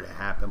anything were to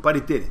happen. But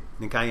it didn't.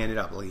 The guy ended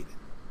up leaving.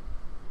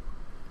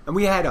 And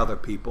we had other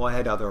people. I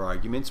had other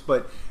arguments.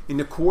 But in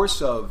the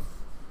course of,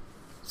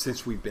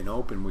 since we've been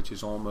open, which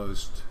is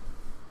almost,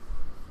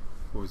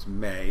 it was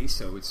May,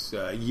 so it's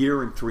a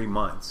year and 3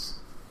 months.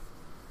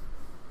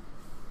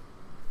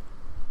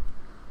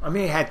 I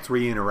had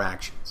 3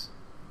 interactions.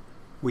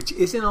 which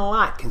isn't a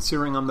lot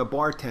considering I'm the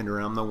bartender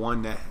and I'm the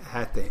one that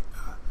had to,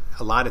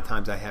 a lot of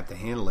times I have to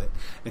handle it.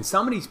 And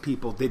some of these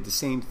people did the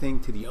same thing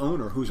to the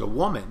owner, who's a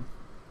woman.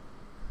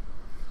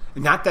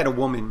 Not that a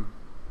woman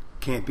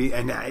can't be,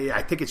 and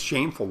I think it's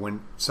shameful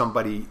when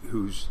somebody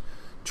who's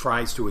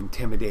tries to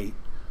intimidate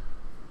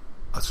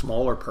a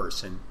smaller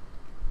person.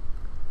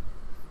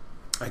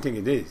 I think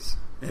it is.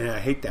 And I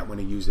hate that when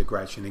they use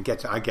aggression.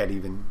 I get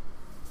even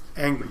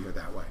angrier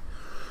that way.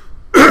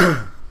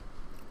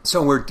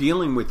 So we're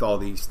dealing with all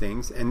these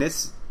things, and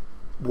this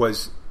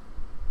was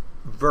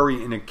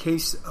in a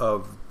case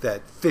of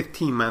that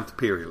 15-month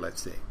period,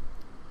 let's say.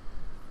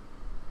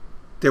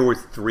 There were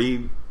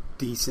 3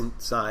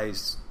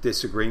 decent-sized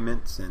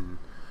disagreements and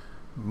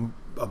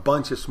a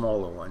bunch of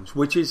smaller ones,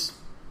 which is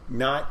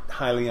not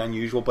highly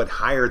unusual, but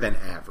higher than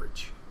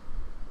average.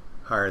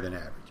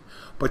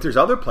 But there's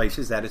other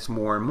places that it's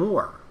more and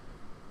more.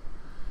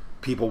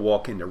 People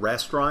walk into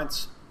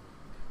restaurants.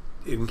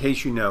 In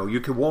case you know, you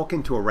could walk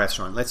into a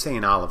restaurant, let's say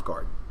an Olive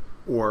Garden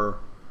or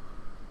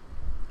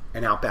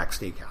an Outback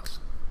Steakhouse,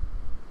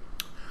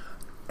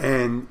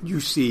 and you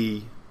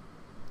see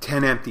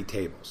 10 empty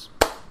tables.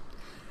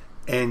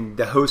 And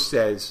the host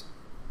says,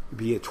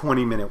 be a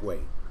 20-minute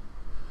wait.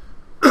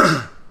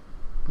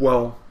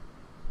 Well,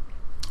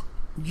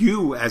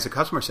 you as a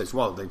customer says,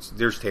 well,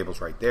 there's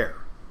tables right there.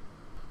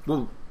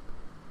 Well,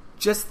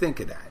 just think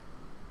of that.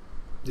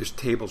 There's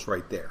tables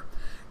right there.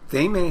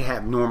 They may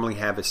normally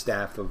have a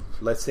staff of,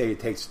 let's say it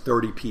takes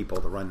 30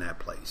 people to run that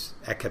place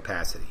at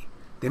capacity.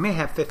 They may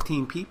have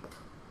 15 people.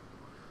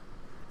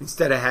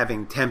 Instead of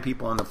having 10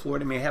 people on the floor,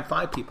 they may have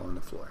 5 people on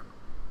the floor.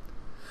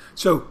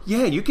 So,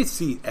 yeah, you could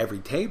see every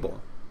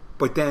table,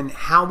 but then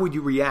how would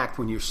you react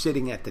when you're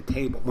sitting at the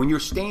table? When you're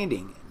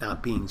standing,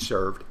 not being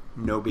served,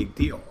 no big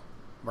deal,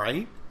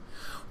 right?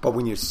 But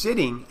when you're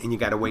sitting and you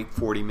got to wait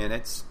 40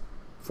 minutes,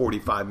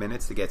 45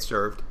 minutes to get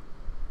served,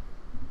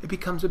 it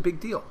becomes a big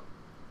deal.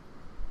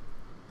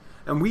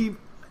 And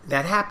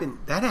that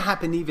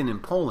happened even in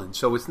Poland.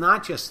 So it's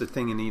not just a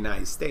thing in the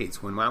United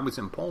States. When I was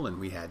in Poland,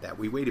 we had that.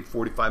 We waited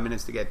 45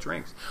 minutes to get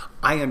drinks.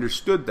 I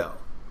understood, though.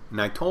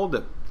 And I told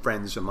the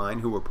friends of mine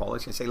who were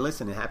Polish, I say,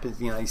 listen, it happens in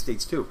the United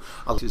States too.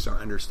 Offices are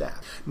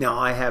understaffed. Now,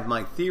 I have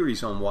my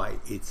theories on why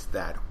it's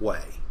that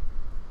way.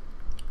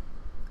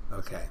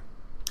 Okay.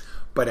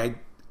 But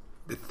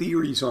the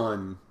theories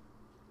on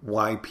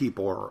why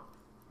people are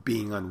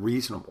being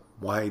unreasonable,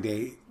 why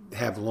they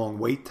have long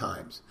wait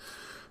times,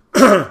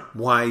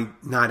 why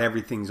not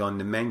everything's on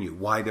the menu,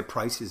 why the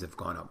prices have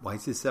gone up, why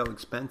is it so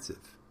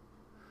expensive?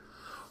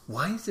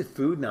 Why is the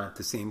food not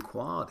the same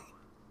quality?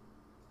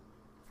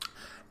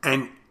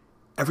 And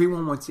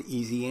everyone wants the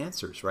easy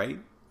answers, right?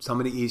 Some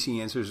of the easy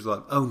answers are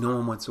like, oh, no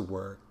one wants to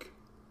work.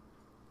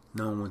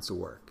 No one wants to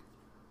work.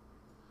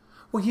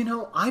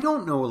 Well, I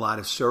don't know a lot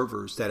of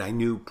servers that I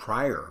knew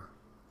prior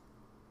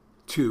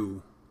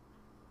to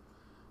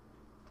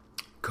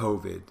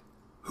COVID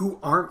who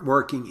aren't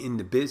working in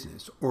the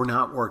business or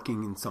not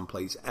working in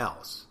someplace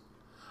else.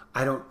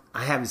 I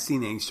haven't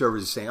seen any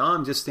servers say, oh,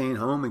 I'm just staying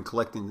home and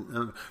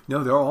collecting.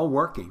 No, they're all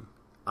working.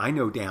 I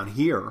know down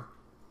here,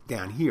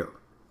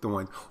 the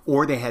one,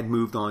 or they had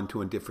moved on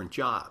to a different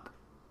job.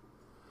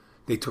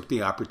 They took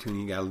the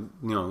opportunity, got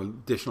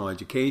additional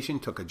education,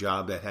 took a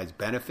job that has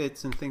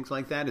benefits and things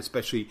like that.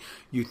 Especially,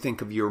 you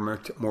think of your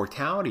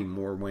mortality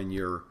more when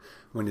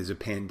there's a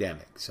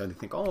pandemic. So they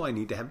think, oh, I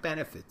need to have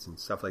benefits and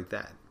stuff like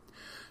that.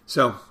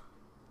 So,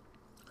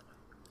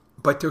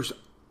 but there's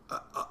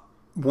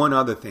one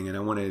other thing, and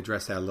I want to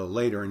address that a little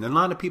later. And a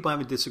lot of people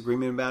have a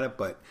disagreement about it,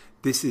 but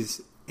this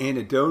is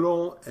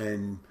anecdotal,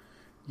 and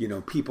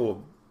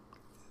people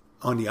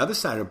on the other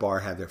side of the bar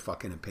have their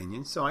fucking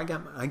opinions. So I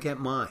get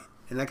mine,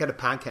 and I got a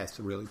podcast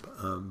to really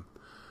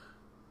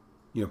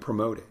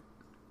promote it.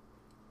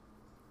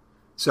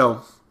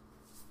 So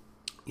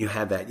you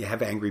have that. You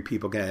have angry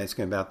people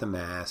asking about the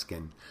mask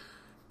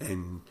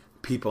and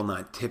people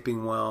not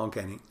tipping well,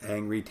 getting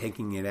angry,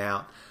 taking it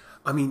out.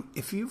 I mean,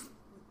 if you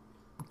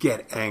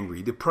get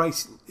angry, the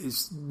price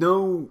is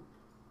no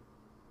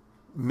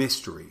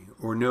mystery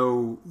or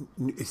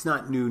it's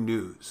not new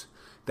news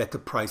that the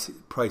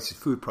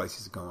food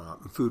prices are going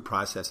up and food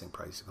processing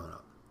prices are going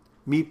up.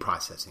 Meat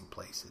processing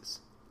places.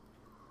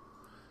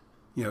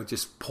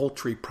 Just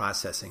poultry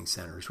processing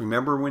centers.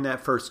 Remember when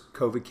that first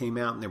COVID came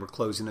out and they were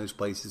closing those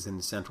places in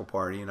the central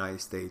part of the United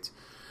States?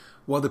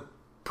 Well, the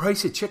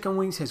price of chicken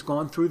wings has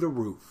gone through the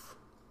roof.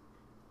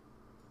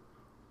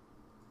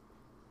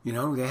 They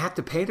have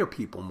to pay their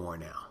people more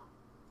now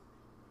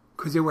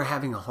because they were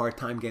having a hard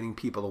time getting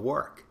people to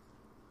work.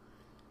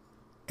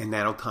 And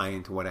that'll tie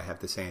into what I have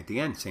to say at the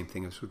end. Same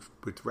thing as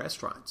with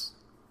restaurants.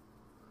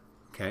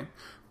 Okay?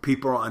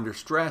 People are under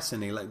stress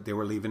and they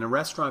were leaving the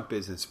restaurant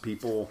business.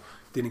 People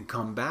didn't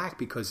come back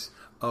because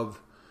of...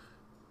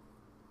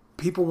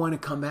 People want to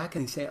come back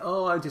and they say,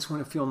 oh, I just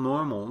want to feel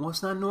normal. Well,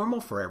 it's not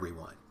normal for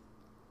everyone.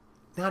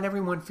 Not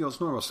everyone feels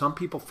normal. Some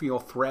people feel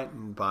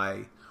threatened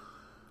by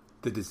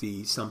the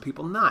disease, some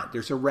people not.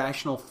 There's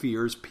irrational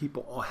fears.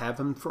 People all have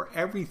them for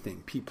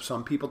everything.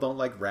 Some people don't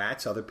like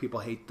rats. Other people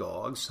hate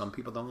dogs. Some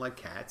people don't like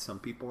cats. Some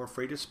people are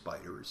afraid of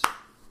spiders.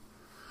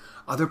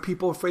 Other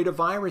people are afraid of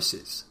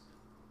viruses.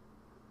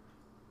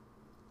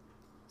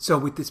 So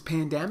with this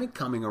pandemic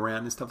coming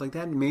around and stuff like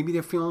that, maybe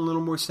they're feeling a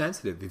little more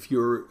sensitive. If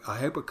you're a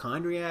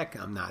hypochondriac,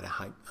 I'm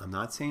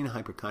not saying a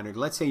hypochondriac.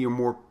 Let's say you're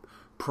more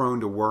prone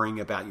to worrying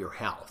about your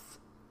health.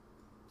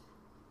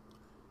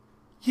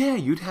 Yeah,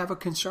 you'd have a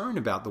concern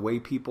about the way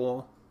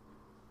people,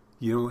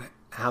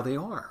 how they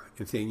are.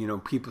 If they,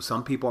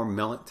 some people are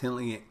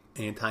militantly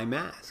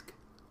anti-mask.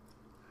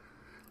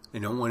 They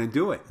don't want to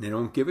do it. And they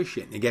don't give a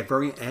shit. And they get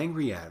very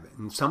angry at it.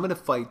 And some of the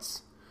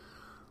fights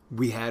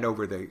we had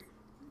over the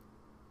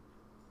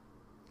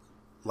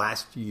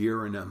last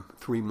year and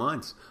 3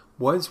 months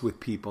was with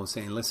people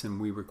saying, listen,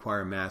 we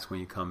require a mask when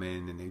you come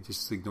in. And they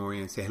just ignore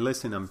you and say, hey,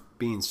 listen, I'm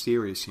being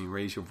serious. And you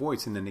raise your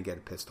voice. And then they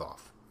get pissed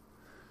off.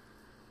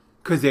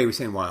 Because they were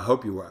saying, well,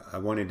 I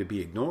wanted to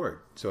be ignored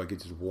so I could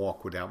just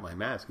walk without my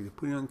mask. You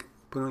put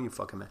on your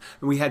fucking mask.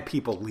 And we had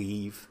people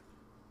leave.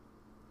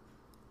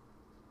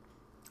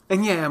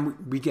 And yeah,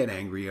 we get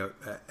angry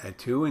at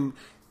too. And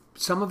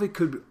some of it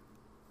could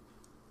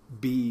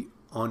be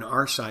on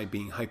our side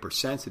being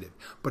hypersensitive.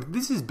 But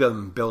this has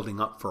been building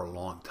up for a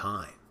long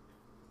time.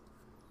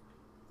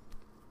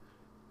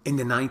 In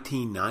the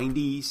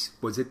 1990s,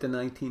 was it the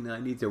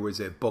 1990s? There was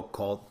a book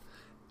called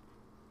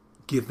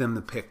Give Them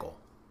the Pickle.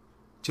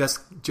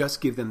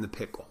 Just give them the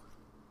pickle.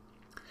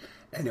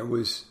 And it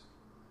was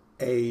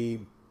a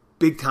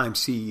big-time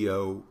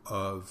CEO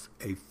of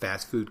a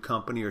fast food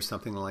company or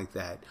something like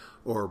that,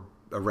 or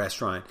a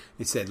restaurant.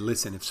 It said,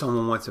 listen, if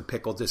someone wants a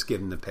pickle, just give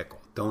them the pickle.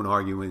 Don't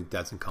argue when it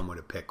doesn't come with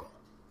a pickle.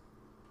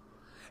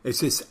 It's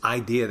this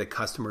idea that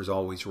customer's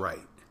always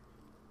right.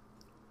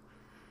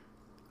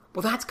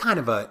 Well, that's kind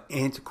of an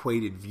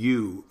antiquated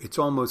view. It's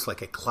almost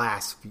like a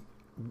class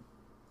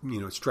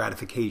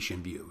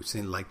stratification view. It's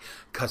like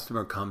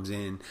customer comes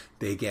in,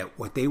 they get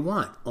what they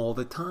want all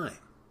the time.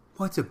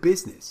 Well, it's a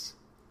business.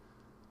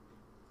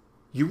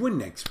 You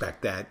wouldn't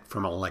expect that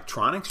from an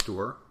electronics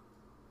store.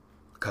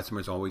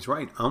 Customer's always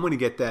right. I'm going to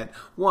get that.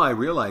 Well, I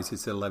realize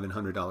it's an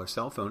 $1,100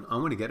 cell phone.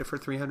 I'm going to get it for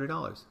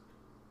 $300.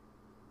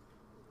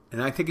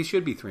 And I think it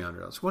should be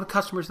 $300. Well, the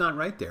customer's not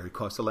right there. It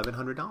costs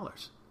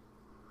 $1,100.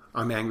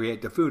 I'm angry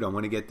at the food. I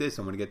want to get this.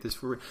 I want to get this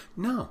for...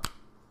 No.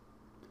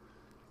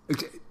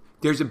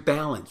 There's a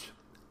balance.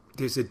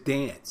 There's a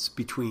dance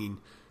between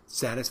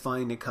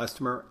satisfying the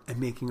customer and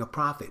making a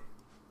profit.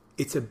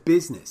 It's a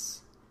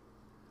business.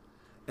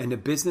 And the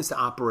business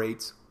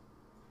operates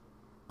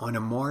on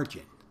a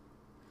margin.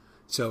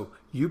 So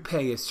you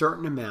pay a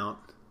certain amount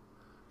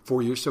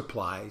for your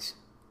supplies,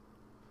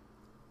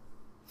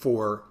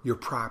 for your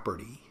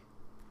property,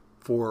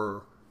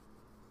 for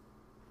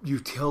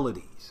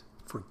utilities,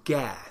 for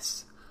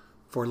gas,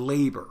 for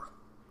labor.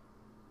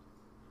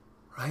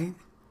 Right?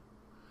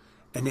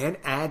 And that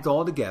adds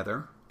all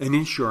together, and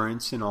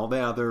insurance and all the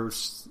other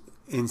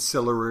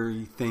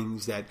ancillary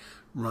things that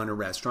run a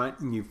restaurant,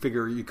 and you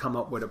figure you come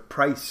up with a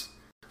price.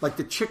 Like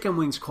the chicken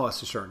wings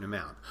cost a certain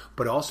amount,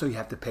 but also you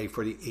have to pay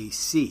for the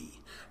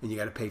AC, and you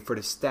got to pay for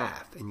the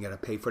staff, and you got to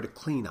pay for the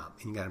cleanup,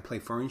 and you got to pay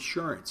for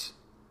insurance.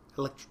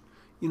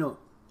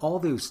 All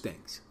those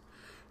things.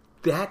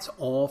 That's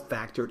all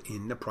factored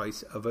in the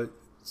price of a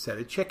set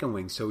of chicken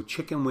wings. So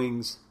chicken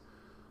wings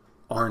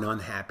aren't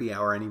on happy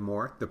hour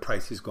anymore. The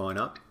price has gone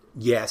up.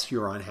 Yes,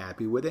 you're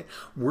unhappy with it.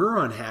 We're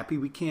unhappy.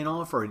 We can't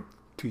offer it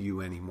to you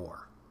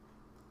anymore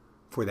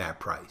for that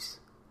price.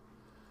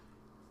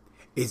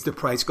 Is the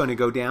price going to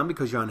go down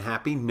because you're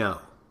unhappy?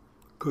 No.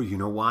 Because you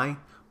know why?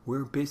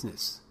 We're a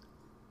business.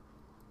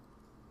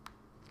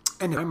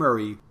 And the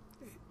primary,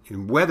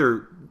 and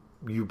whether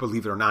you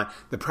believe it or not,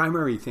 the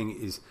primary thing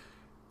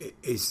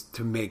is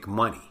to make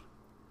money.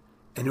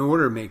 And in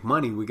order to make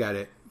money, we got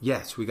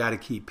to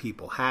keep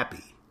people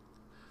happy.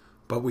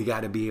 But we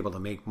got to be able to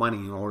make money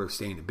in order to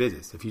stay in the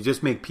business. If you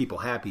just make people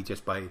happy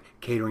just by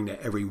catering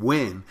to every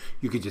whim,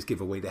 you could just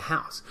give away the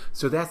house.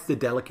 So that's the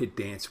delicate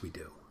dance we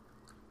do.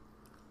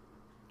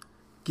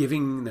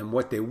 Giving them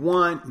what they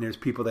want, and there's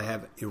people that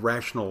have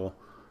irrational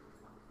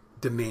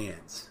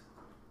demands.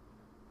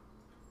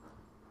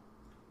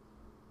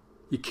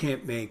 You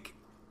can't make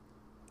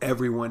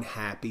everyone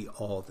happy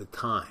all the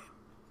time.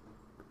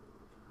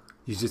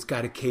 You just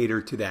got to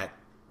cater to that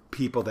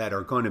people that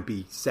are going to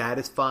be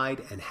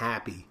satisfied and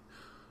happy.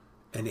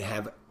 And they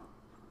have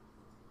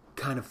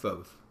kind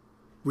of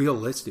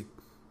realistic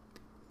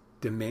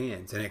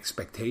demands and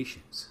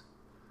expectations.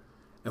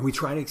 And we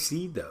try to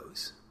exceed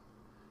those.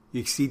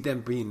 You exceed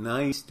them being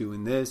nice,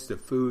 doing this, the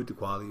food, the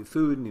quality of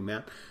food, and the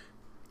amount.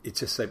 It's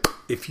just like,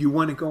 if you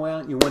want to go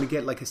out and you want to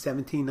get like a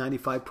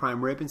 $17.95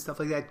 prime rib and stuff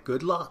like that,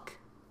 good luck.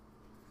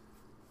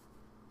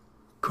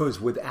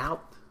 Because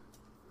without,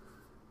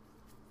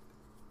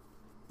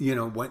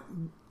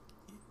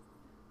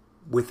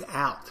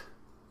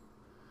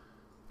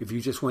 if you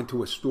just went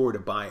to a store to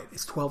buy it,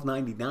 it's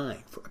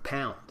 $12.99 for a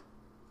pound.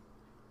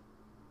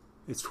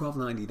 It's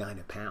 $12.99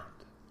 a pound.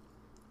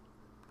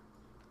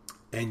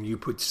 and you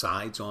put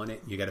sides on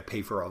it, and you got to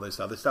pay for all this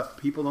other stuff.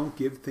 People don't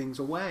give things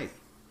away.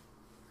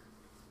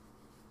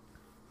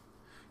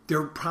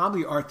 There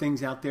probably are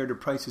things out there the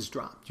prices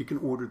dropped. You can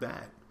order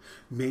that.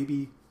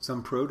 Maybe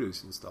some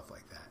produce and stuff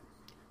like that.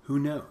 Who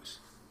knows?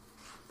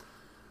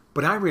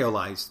 But I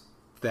realized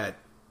that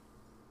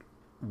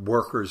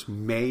workers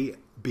may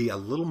be a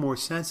little more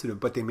sensitive,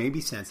 but they may be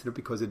sensitive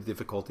because of the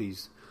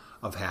difficulties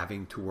of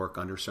having to work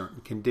under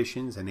certain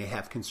conditions, and they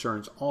have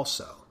concerns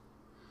also.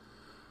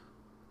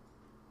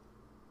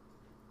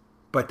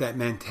 But that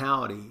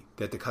mentality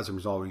that the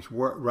customer's always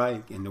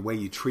right, and the way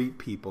you treat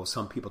people,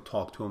 some people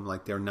talk to them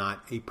like they're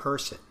not a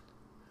person.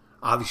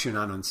 Obviously, you're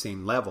not on the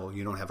same level.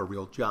 You don't have a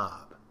real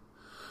job.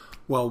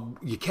 Well,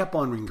 you kept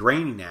on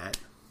ingraining that.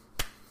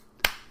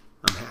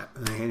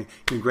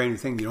 Ingraining the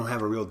thing, you don't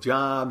have a real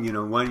job.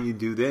 Why don't you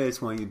do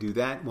this? Why don't you do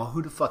that? Well,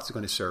 who the fuck's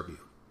going to serve you?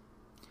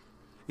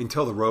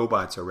 Until the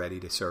robots are ready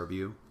to serve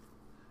you,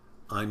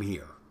 I'm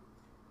here.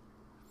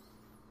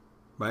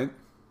 Right?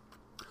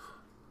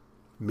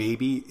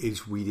 Maybe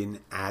is we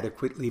didn't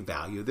adequately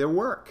value their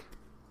work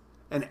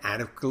and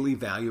adequately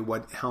value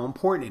how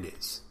important it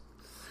is.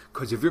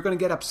 Because if you're going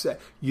to get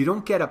upset, you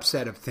don't get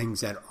upset of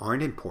things that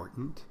aren't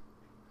important.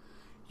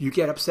 You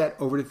get upset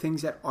over the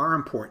things that are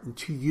important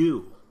to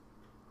you.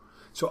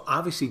 So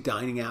obviously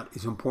dining out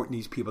is important to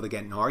these people to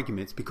get in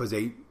arguments because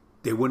they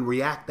wouldn't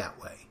react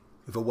that way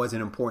if it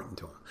wasn't important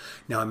to them.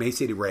 Now, I may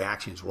say the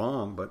reaction is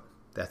wrong, but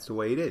that's the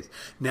way it is.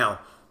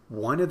 Now,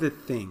 one of the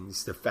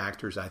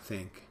factors I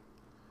think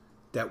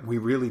that we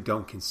really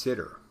don't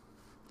consider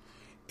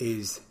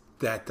is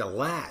that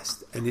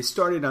and it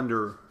started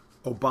under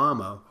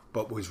Obama,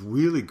 but was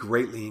really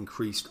greatly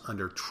increased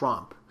under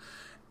Trump,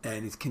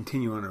 and it's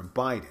continuing under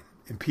Biden.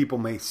 And people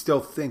may still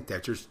think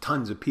that there's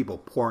tons of people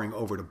pouring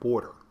over the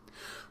border.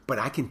 But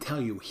I can tell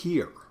you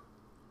here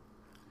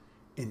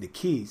in the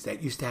Keys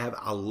that used to have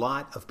a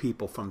lot of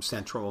people from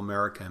Central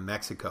America and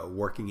Mexico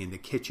working in the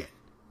kitchen.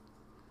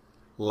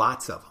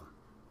 Lots of them.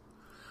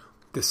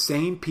 The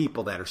same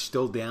people that are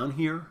still down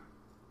here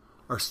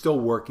are still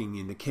working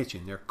in the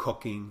kitchen. They're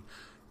cooking,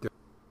 they're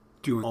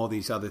doing all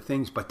these other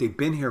things, but they've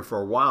been here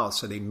for a while,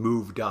 so they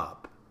moved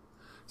up.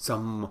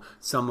 Some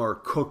are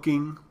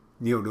cooking.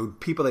 The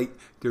people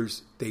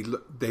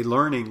they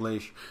learn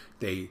English,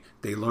 they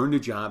learn the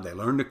job, they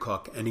learn to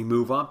cook, and they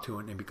move up to it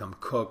and they become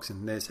cooks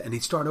and this, and they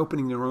start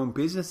opening their own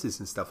businesses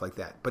and stuff like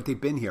that. But they've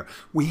been here.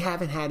 We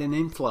haven't had an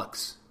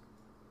influx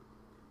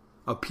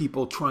of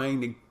people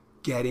trying to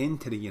get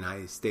into the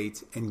United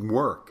States and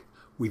work.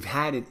 We've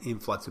had an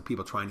influx of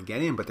people trying to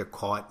get in, but they're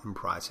caught and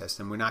processed,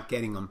 and we're not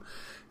getting them.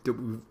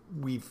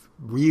 We've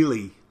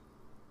really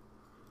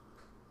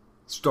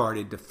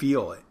started to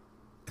feel it,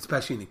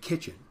 especially in the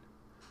kitchen.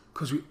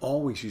 Because we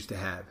always used to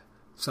have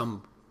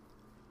some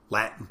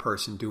Latin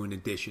person doing the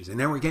dishes. And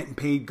then we're getting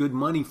paid good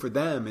money for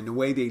them and the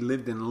way they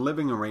lived in the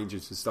living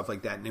arrangements and stuff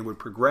like that. And they would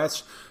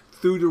progress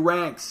through the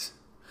ranks.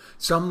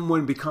 Some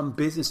would become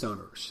business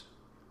owners.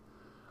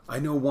 I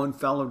know one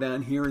fellow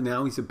down here,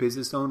 now he's a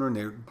business owner, and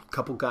a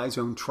couple guys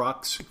own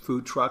trucks,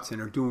 food trucks,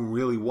 and are doing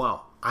really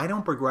well. I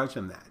don't begrudge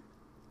them that.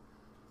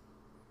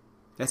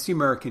 That's the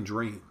American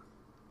dream.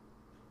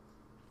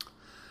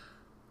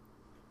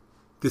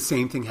 The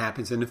same thing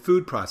happens in the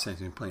food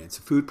processing plants.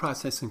 The food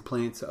processing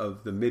plants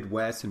of the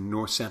Midwest and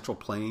North Central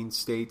Plains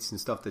states and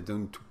stuff that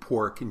do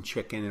pork and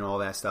chicken and all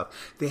that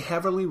stuff, they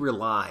heavily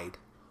relied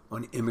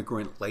on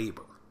immigrant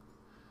labor.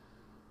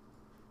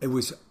 It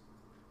was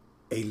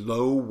a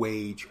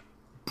low-wage,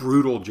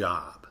 brutal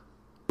job.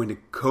 When the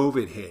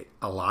COVID hit,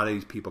 a lot of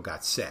these people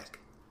got sick.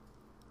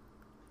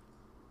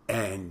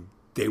 And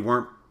they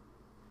weren't,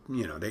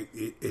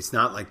 it's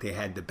not like they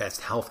had the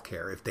best health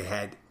care, if they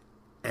had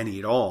any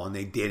at all, and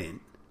they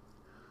didn't.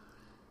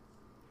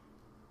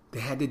 They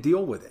had to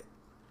deal with it.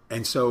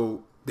 And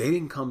so they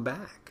didn't come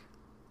back.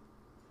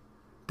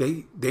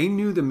 They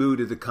knew the mood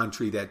of the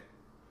country, that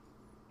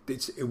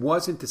it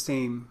wasn't the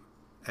same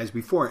as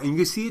before. And you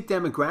can see it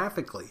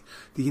demographically.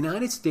 The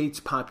United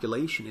States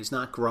population is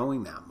not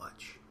growing that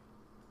much.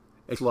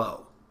 It's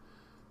low.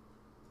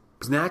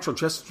 It's natural.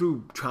 Just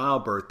through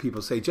childbirth,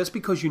 people say, just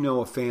because you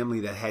know a family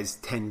that has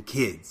 10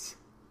 kids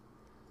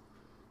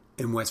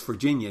in West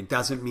Virginia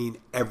doesn't mean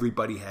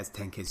everybody has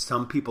 10 kids.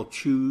 Some people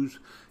choose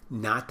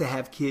not to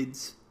have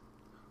kids,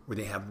 where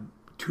they have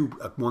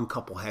one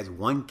couple has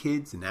one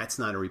kids, and that's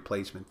not a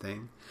replacement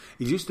thing.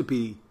 It used to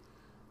be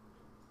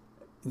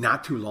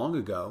not too long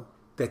ago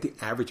that the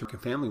average American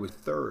family was a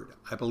third.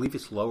 I believe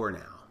it's lower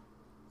now.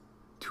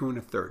 2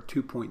 1/3,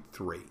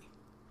 2.3.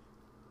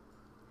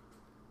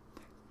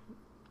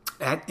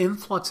 That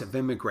influx of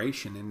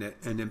immigration and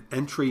the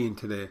entry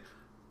into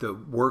the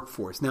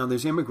workforce. Now,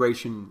 there's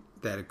immigration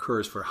that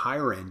occurs for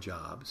higher end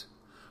jobs,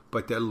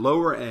 but the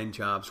lower end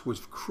jobs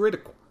was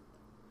critical.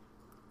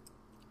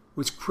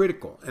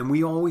 And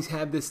we always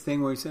have this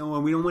thing where we say,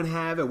 well, we don't want to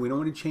have it. We don't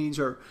want to change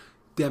our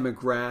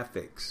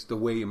demographics, the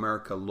way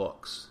America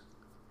looks.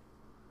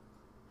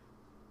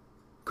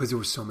 Because there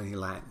were so many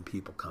Latin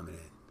people coming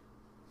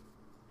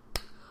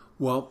in.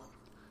 Well,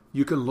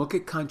 you can look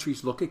at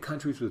countries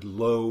with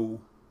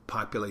low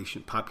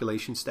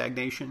population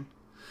stagnation.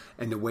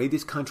 And the way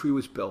this country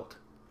was built,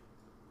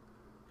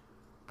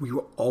 we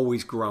were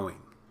always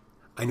growing.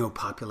 I know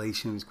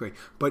population is great,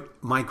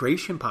 but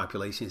migration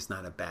population is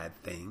not a bad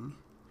thing.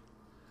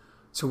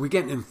 So we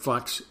get an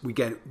influx. Would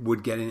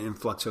get an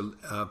influx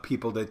of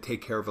people that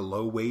take care of the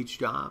low wage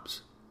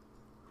jobs,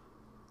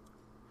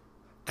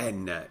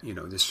 and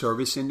the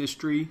service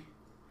industry,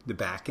 the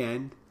back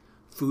end,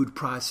 food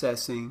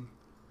processing,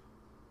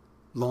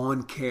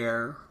 lawn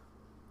care,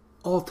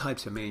 all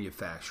types of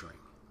manufacturing,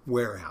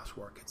 warehouse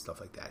work and stuff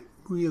like that.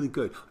 Really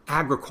good.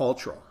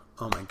 Agricultural.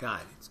 Oh my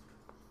God, it's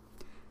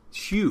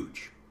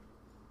huge.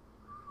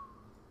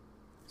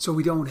 So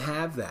we don't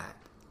have that.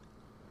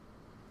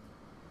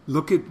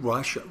 Look at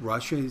Russia.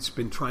 Russia has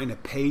been trying to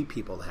pay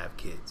people to have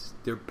kids.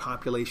 Their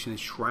population has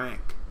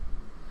shrank.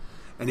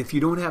 And if you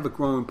don't have a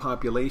growing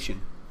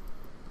population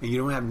and you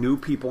don't have new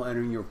people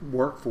entering your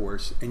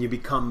workforce and you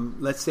become,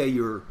 let's say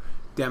your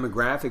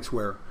demographics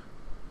where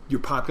your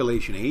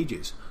population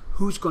ages,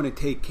 who's going to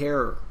take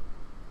care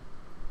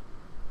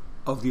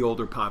of the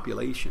older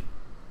population?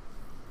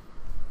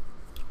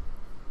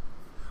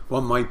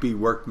 Well, it might be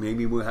work.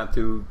 Maybe we'll have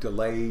to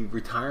delay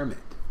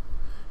retirement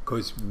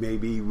because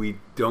maybe we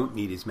don't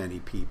need as many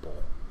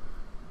people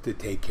to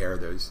take care of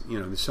those.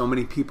 There's so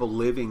many people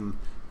living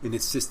in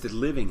assisted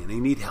living and they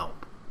need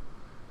help.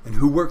 And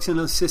who works in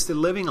assisted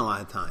living a lot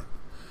of time?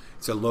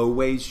 It's a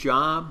low-wage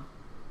job.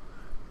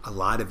 A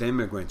lot of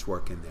immigrants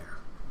work in there.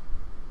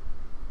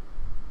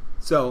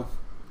 So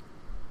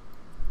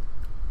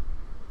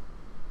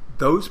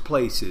those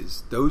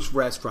places, those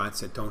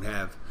restaurants that don't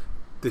have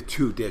the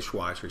 2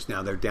 dishwashers,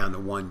 now they're down to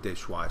 1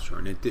 dishwasher,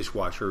 and the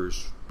dishwasher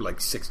is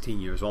like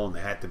 16 years old and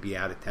they have to be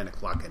out at 10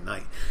 o'clock at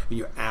night, and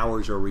your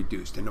hours are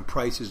reduced and the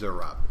prices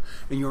are up,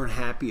 and you're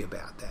unhappy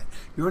about that.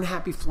 You're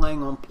unhappy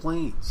flying on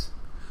planes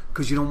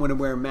because you don't want to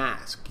wear a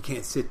mask. You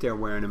can't sit there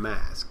wearing a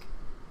mask.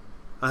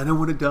 I don't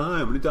want to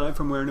die. I'm going to die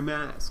from wearing a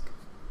mask.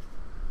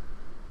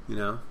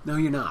 No,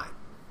 you're not.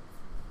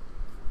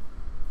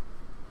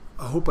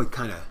 I hope I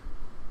kind of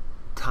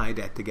tie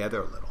that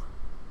together a little.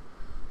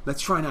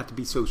 Let's try not to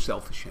be so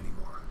selfish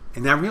anymore.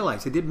 And I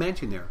realized, I did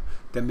mention there,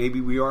 that maybe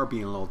we are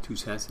being a little too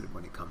sensitive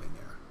when they come in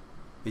there.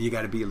 And you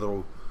got to be a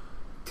little,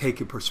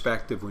 take a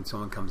perspective when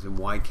someone comes in.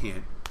 Why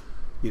can't,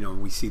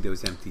 we see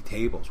those empty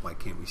tables. Why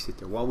can't we sit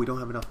there? Well, we don't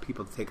have enough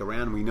people to take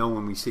around. And we know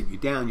when we sit you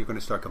down, you're going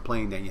to start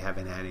complaining that you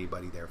haven't had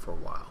anybody there for a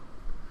while.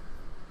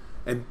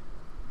 And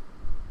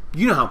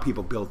you know how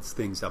people build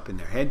things up in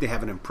their head. They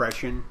have an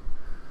impression.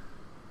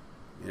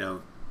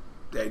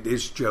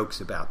 There's jokes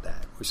about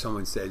that where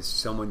someone says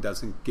someone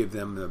doesn't give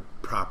them the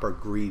proper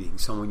greeting,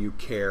 someone you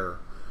care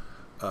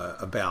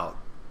about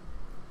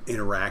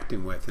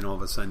interacting with, and all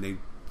of a sudden they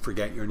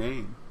forget your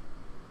name.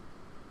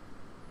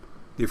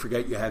 They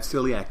forget you have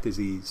celiac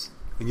disease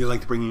and you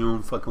like to bring your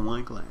own fucking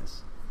wine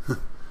glass.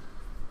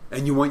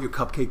 And you want your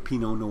cupcake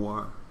Pinot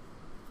Noir.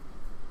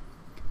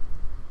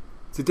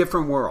 It's a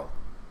different world.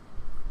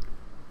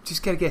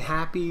 Just got to get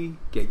happy,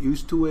 get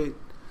used to it.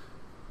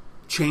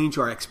 Change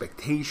our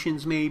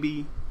expectations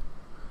maybe.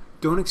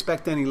 Don't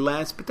expect any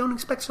less, but don't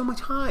expect so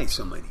much high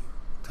so many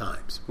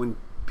times when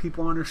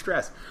people are under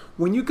stress.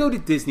 When you go to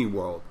Disney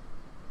World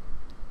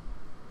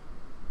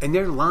and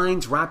there are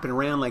lines wrapping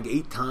around like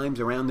 8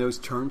 times around those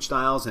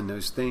turnstiles and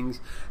those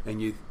things,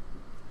 and you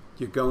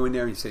go in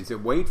there and you say, the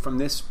wait from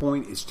this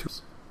point is too...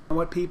 You know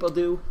what people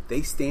do?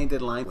 They stand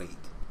in line, wait.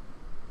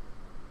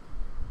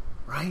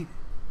 Right?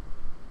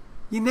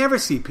 You never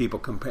see people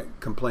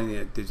complaining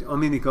at Disney. I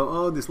mean, they go,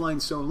 oh, this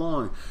line's so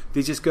long.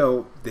 They just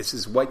go, this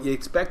is what you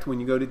expect when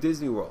you go to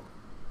Disney World.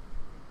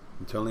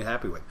 I'm totally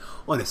happy with it.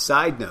 On a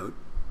side note,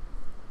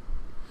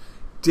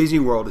 Disney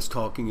World is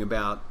talking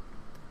about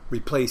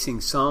replacing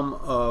some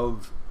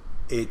of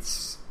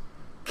its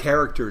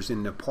characters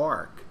in the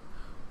park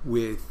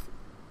with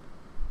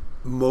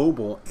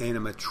mobile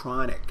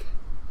animatronic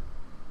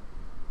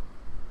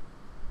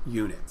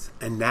units.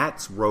 And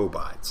that's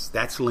robots.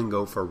 That's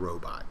lingo for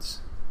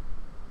robots.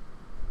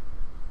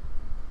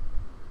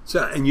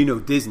 So,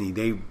 and Disney,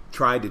 they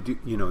tried to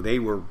do, they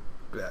were,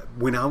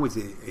 when I was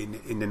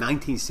in the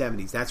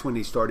 1970s, that's when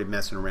they started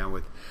messing around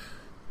with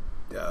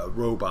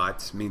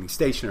robots, meaning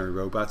stationary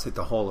robots at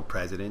the Hall of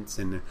Presidents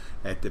and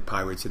at the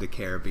Pirates of the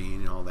Caribbean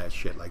and all that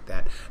shit like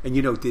that. And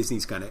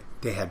Disney's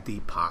they have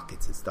deep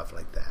pockets and stuff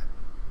like that.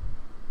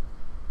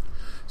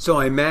 So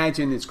I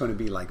imagine it's going to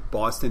be like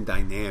Boston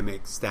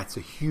Dynamics. That's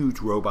a huge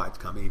robot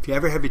company. If you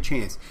ever have a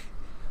chance,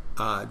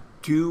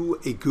 do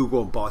a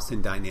Google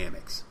Boston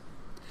Dynamics.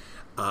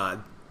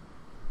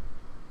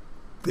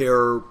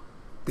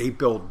 They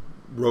build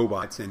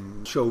robots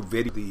and show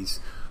video these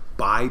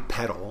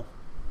bipedal,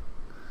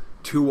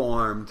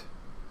 2-armed,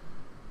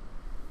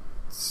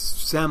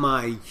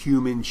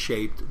 semi-human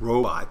shaped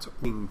robots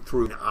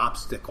through an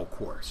obstacle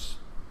course.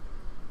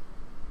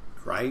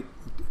 Right?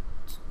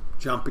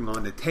 Jumping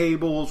on the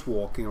tables,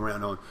 walking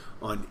around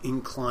on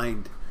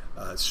inclined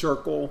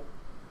circle,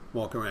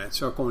 walking around a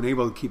circle and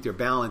able to keep their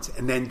balance,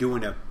 and then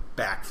doing a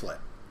backflip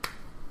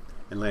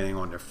and landing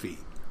on their feet.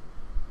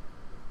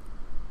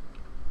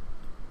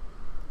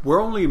 We're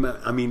only,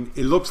 I mean,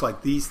 it looks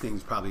like these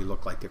things probably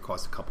look like they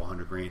cost a couple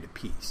 $100,000 a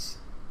piece.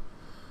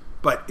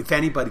 But if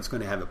anybody's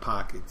going to have the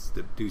pockets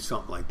to do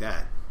something like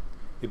that,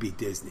 it'd be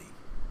Disney.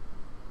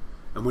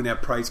 And when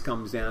that price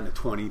comes down to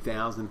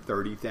 $20,000,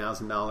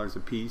 $30,000 a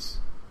piece,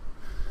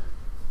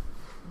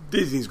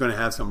 Disney's going to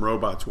have some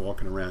robots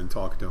walking around and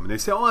talking to them. And they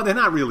say, oh, they're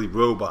not really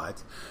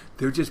robots.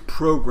 They're just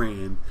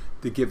programmed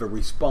to give a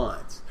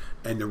response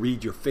and to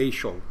read your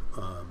facial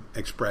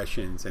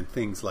expressions and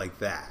things like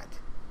that.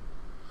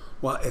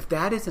 Well, if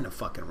that isn't a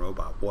fucking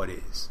robot, what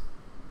is?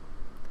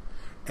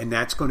 And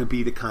that's going to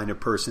be the kind of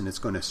person that's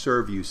going to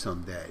serve you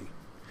someday.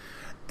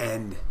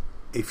 And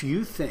if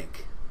you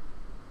think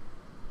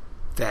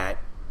that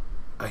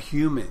a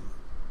human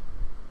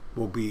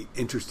will be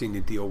interesting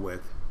to deal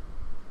with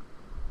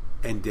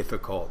and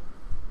difficult,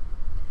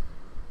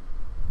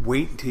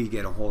 wait until you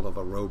get a hold of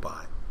a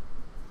robot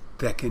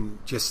that can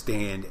just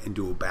stand and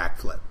do a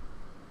backflip.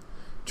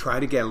 Try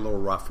to get a little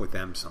rough with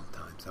them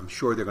sometimes. I'm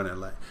sure they're going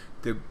to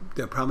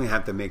they'll probably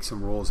have to make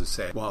some rules that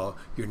say, well,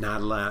 you're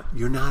not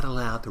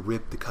allowed to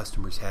rip the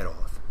customer's head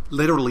off.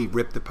 Literally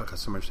rip the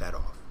customer's head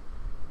off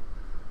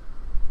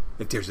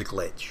if there's a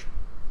glitch.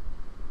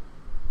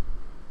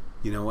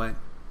 You know what?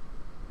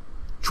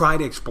 Try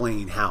to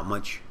explain how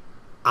much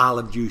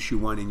olive juice you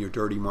want in your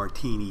dirty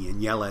martini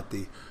and yell at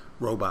the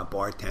robot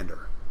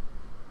bartender.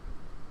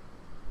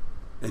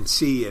 And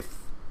see if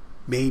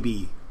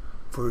maybe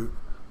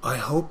I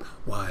hope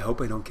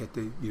you don't get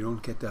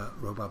the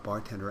robot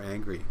bartender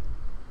angry.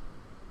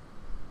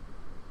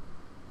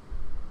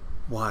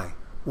 Why?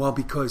 Well,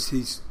 because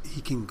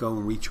he can go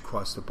and reach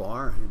across the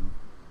bar and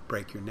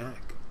break your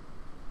neck.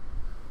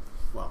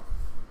 Well,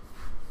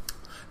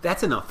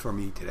 that's enough for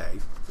me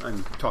today.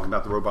 I'm talking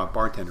about the robot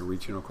bartender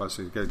reaching across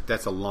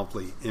that's a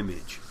lovely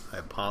image. I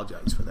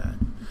apologize for that.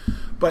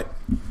 But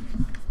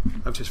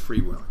I'm just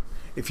freewheeling.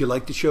 If you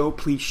like the show,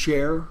 please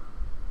share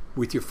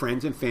with your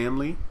friends and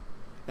family.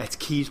 That's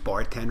Keys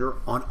Bartender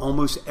on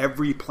almost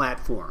every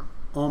platform.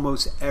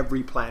 Almost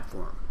every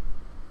platform.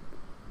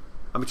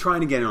 I'm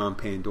trying to get it on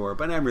Pandora,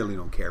 but I really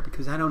don't care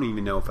because I don't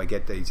even know if I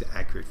get these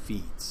accurate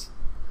feeds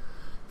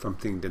from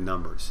thing to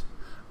numbers.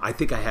 I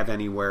think I have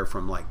anywhere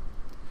from like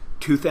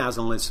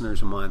 2,000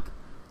 listeners a month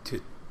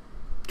to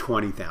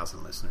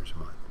 20,000 listeners a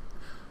month.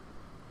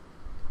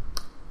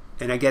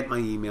 And I get my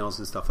emails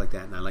and stuff like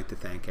that, and I like to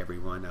thank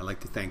everyone. I like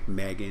to thank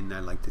Megan. I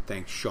like to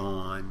thank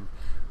Sean.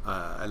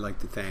 I like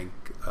to thank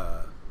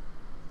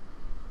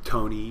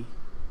Tony,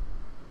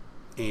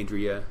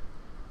 Andrea,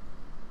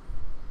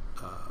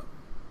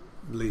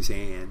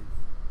 Lizanne,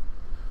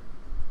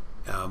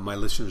 my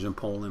listeners in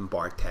Poland,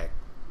 Bartek,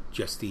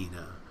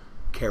 Justina,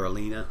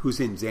 Carolina, who's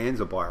in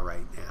Zanzibar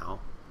right now,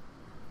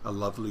 a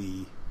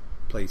lovely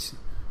place.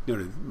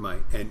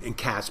 And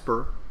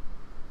Casper.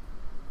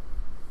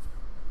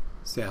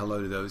 Say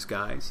hello to those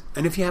guys.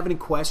 And if you have any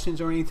questions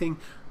or anything,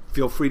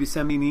 feel free to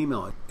send me an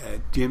email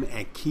at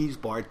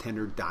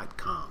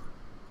jim@keysbartender.com.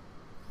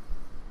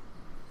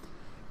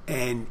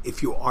 And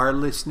if you are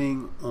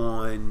listening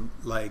on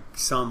like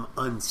some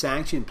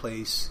unsanctioned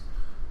place,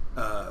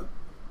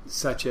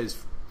 such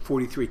as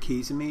 43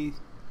 Keys and Me,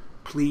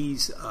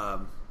 please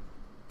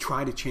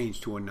try to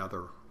change to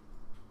another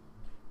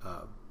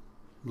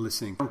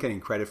listening. I'm getting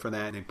credit for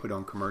that, and they put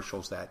on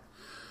commercials that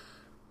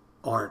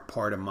aren't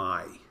part of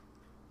my.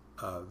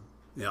 I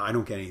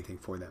don't get anything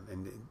for them,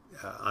 and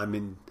I'm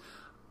in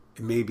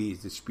maybe a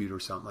dispute or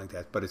something like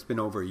that. But it's been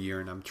over a year,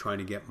 and I'm trying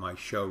to get my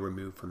show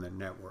removed from the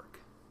network.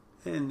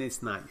 And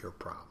it's not your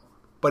problem.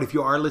 But if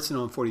you are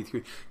listening on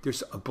 43,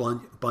 there's a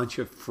bunch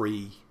of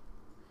free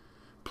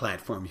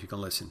platforms you can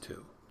listen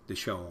to the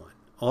show on.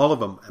 All of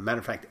them, as a matter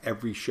of fact,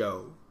 every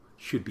show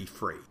should be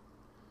free.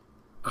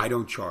 I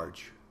don't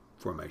charge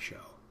for my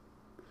show.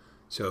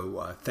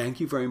 So thank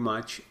you very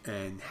much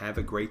and have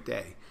a great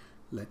day.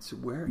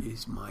 Where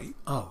is my...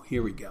 Oh,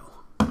 here we go.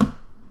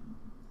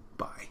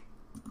 Bye.